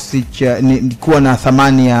kikosi kuwa na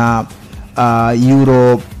thamani ya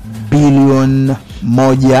euro bilioni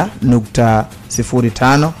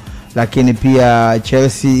 1.05, lakini pia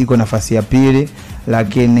Chelsea iko nafasi ya pili,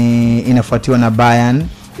 lakini inafuatiwa na Bayern.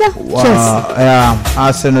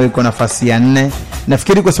 Arsenal iko nafasi ya 4.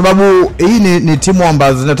 Nafikiri kwa sababu hii ni timu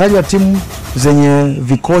ambazo zinatajwa timu zenye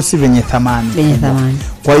vikosi vyenye thamani.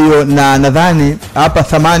 Kwa hiyo nadhani hapa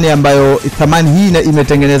thamani hii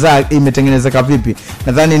imetengenezeka vipi?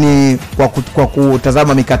 Nadhani ni kwa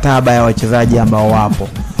kutazama mikataba ya wachezaji ambao wapo,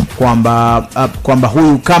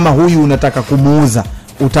 kwamba huyu unataka kumuuza,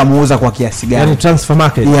 utamuuza kwa kiasi gani, yani transfer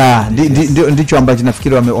market. Ndicho ambacho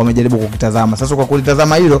nafikiri wamejaribu kukitazama. Sasa kwa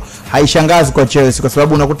kulitazama hilo haishangazi kwa Chelsea, kwa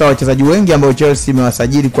sababu unakuta wachezaji wengi ambao Chelsea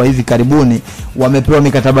imewasajili kwa hivi karibuni wamepewa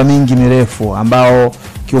mikataba mingi mirefu, ambao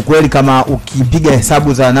kiukweli kama ukipiga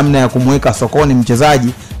hesabu za namna ya kumweka sokoni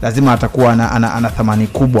mchezaji lazima atakuwa ana thamani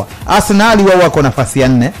kubwa. Arsenal wao wako nafasi ya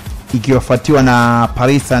 4 ikiwafuatiwa na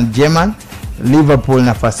Paris Saint-Germain, Liverpool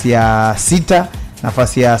nafasi ya 6,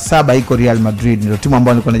 nafasi ya 7 iko Real Madrid. Ndio timu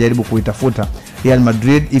ambayo nilikuwa najaribu kuitafuta. Real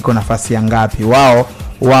Madrid iko nafasi ya ngapi? Wao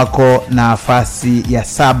wako nafasi ya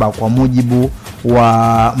 7 kwa mujibu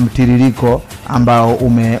wa mtiririko ambao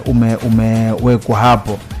umewekwa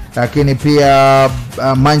hapo. Lakini pia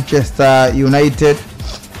Manchester United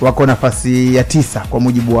wako nafasi ya 9 kwa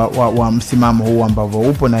mujibu wa msimamo huu ambao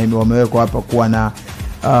upo, na wamewekwa hapa kuwa na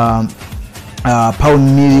pound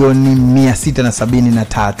milioni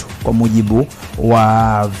 673 kwa mujibu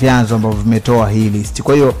wa vyanzo ambavyo vimetoa hii list.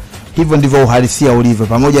 Kwa hiyo hivyo ndivyo uhalisia ulivyo,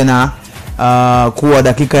 pamoja na kuwa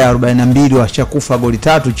dakika ya 42 washakufa goli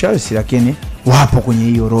 3 Chelsea, lakini wapo kwenye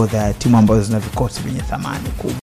hiyo orodha ya timu ambazo zina vikosi vyenye thamani kubwa.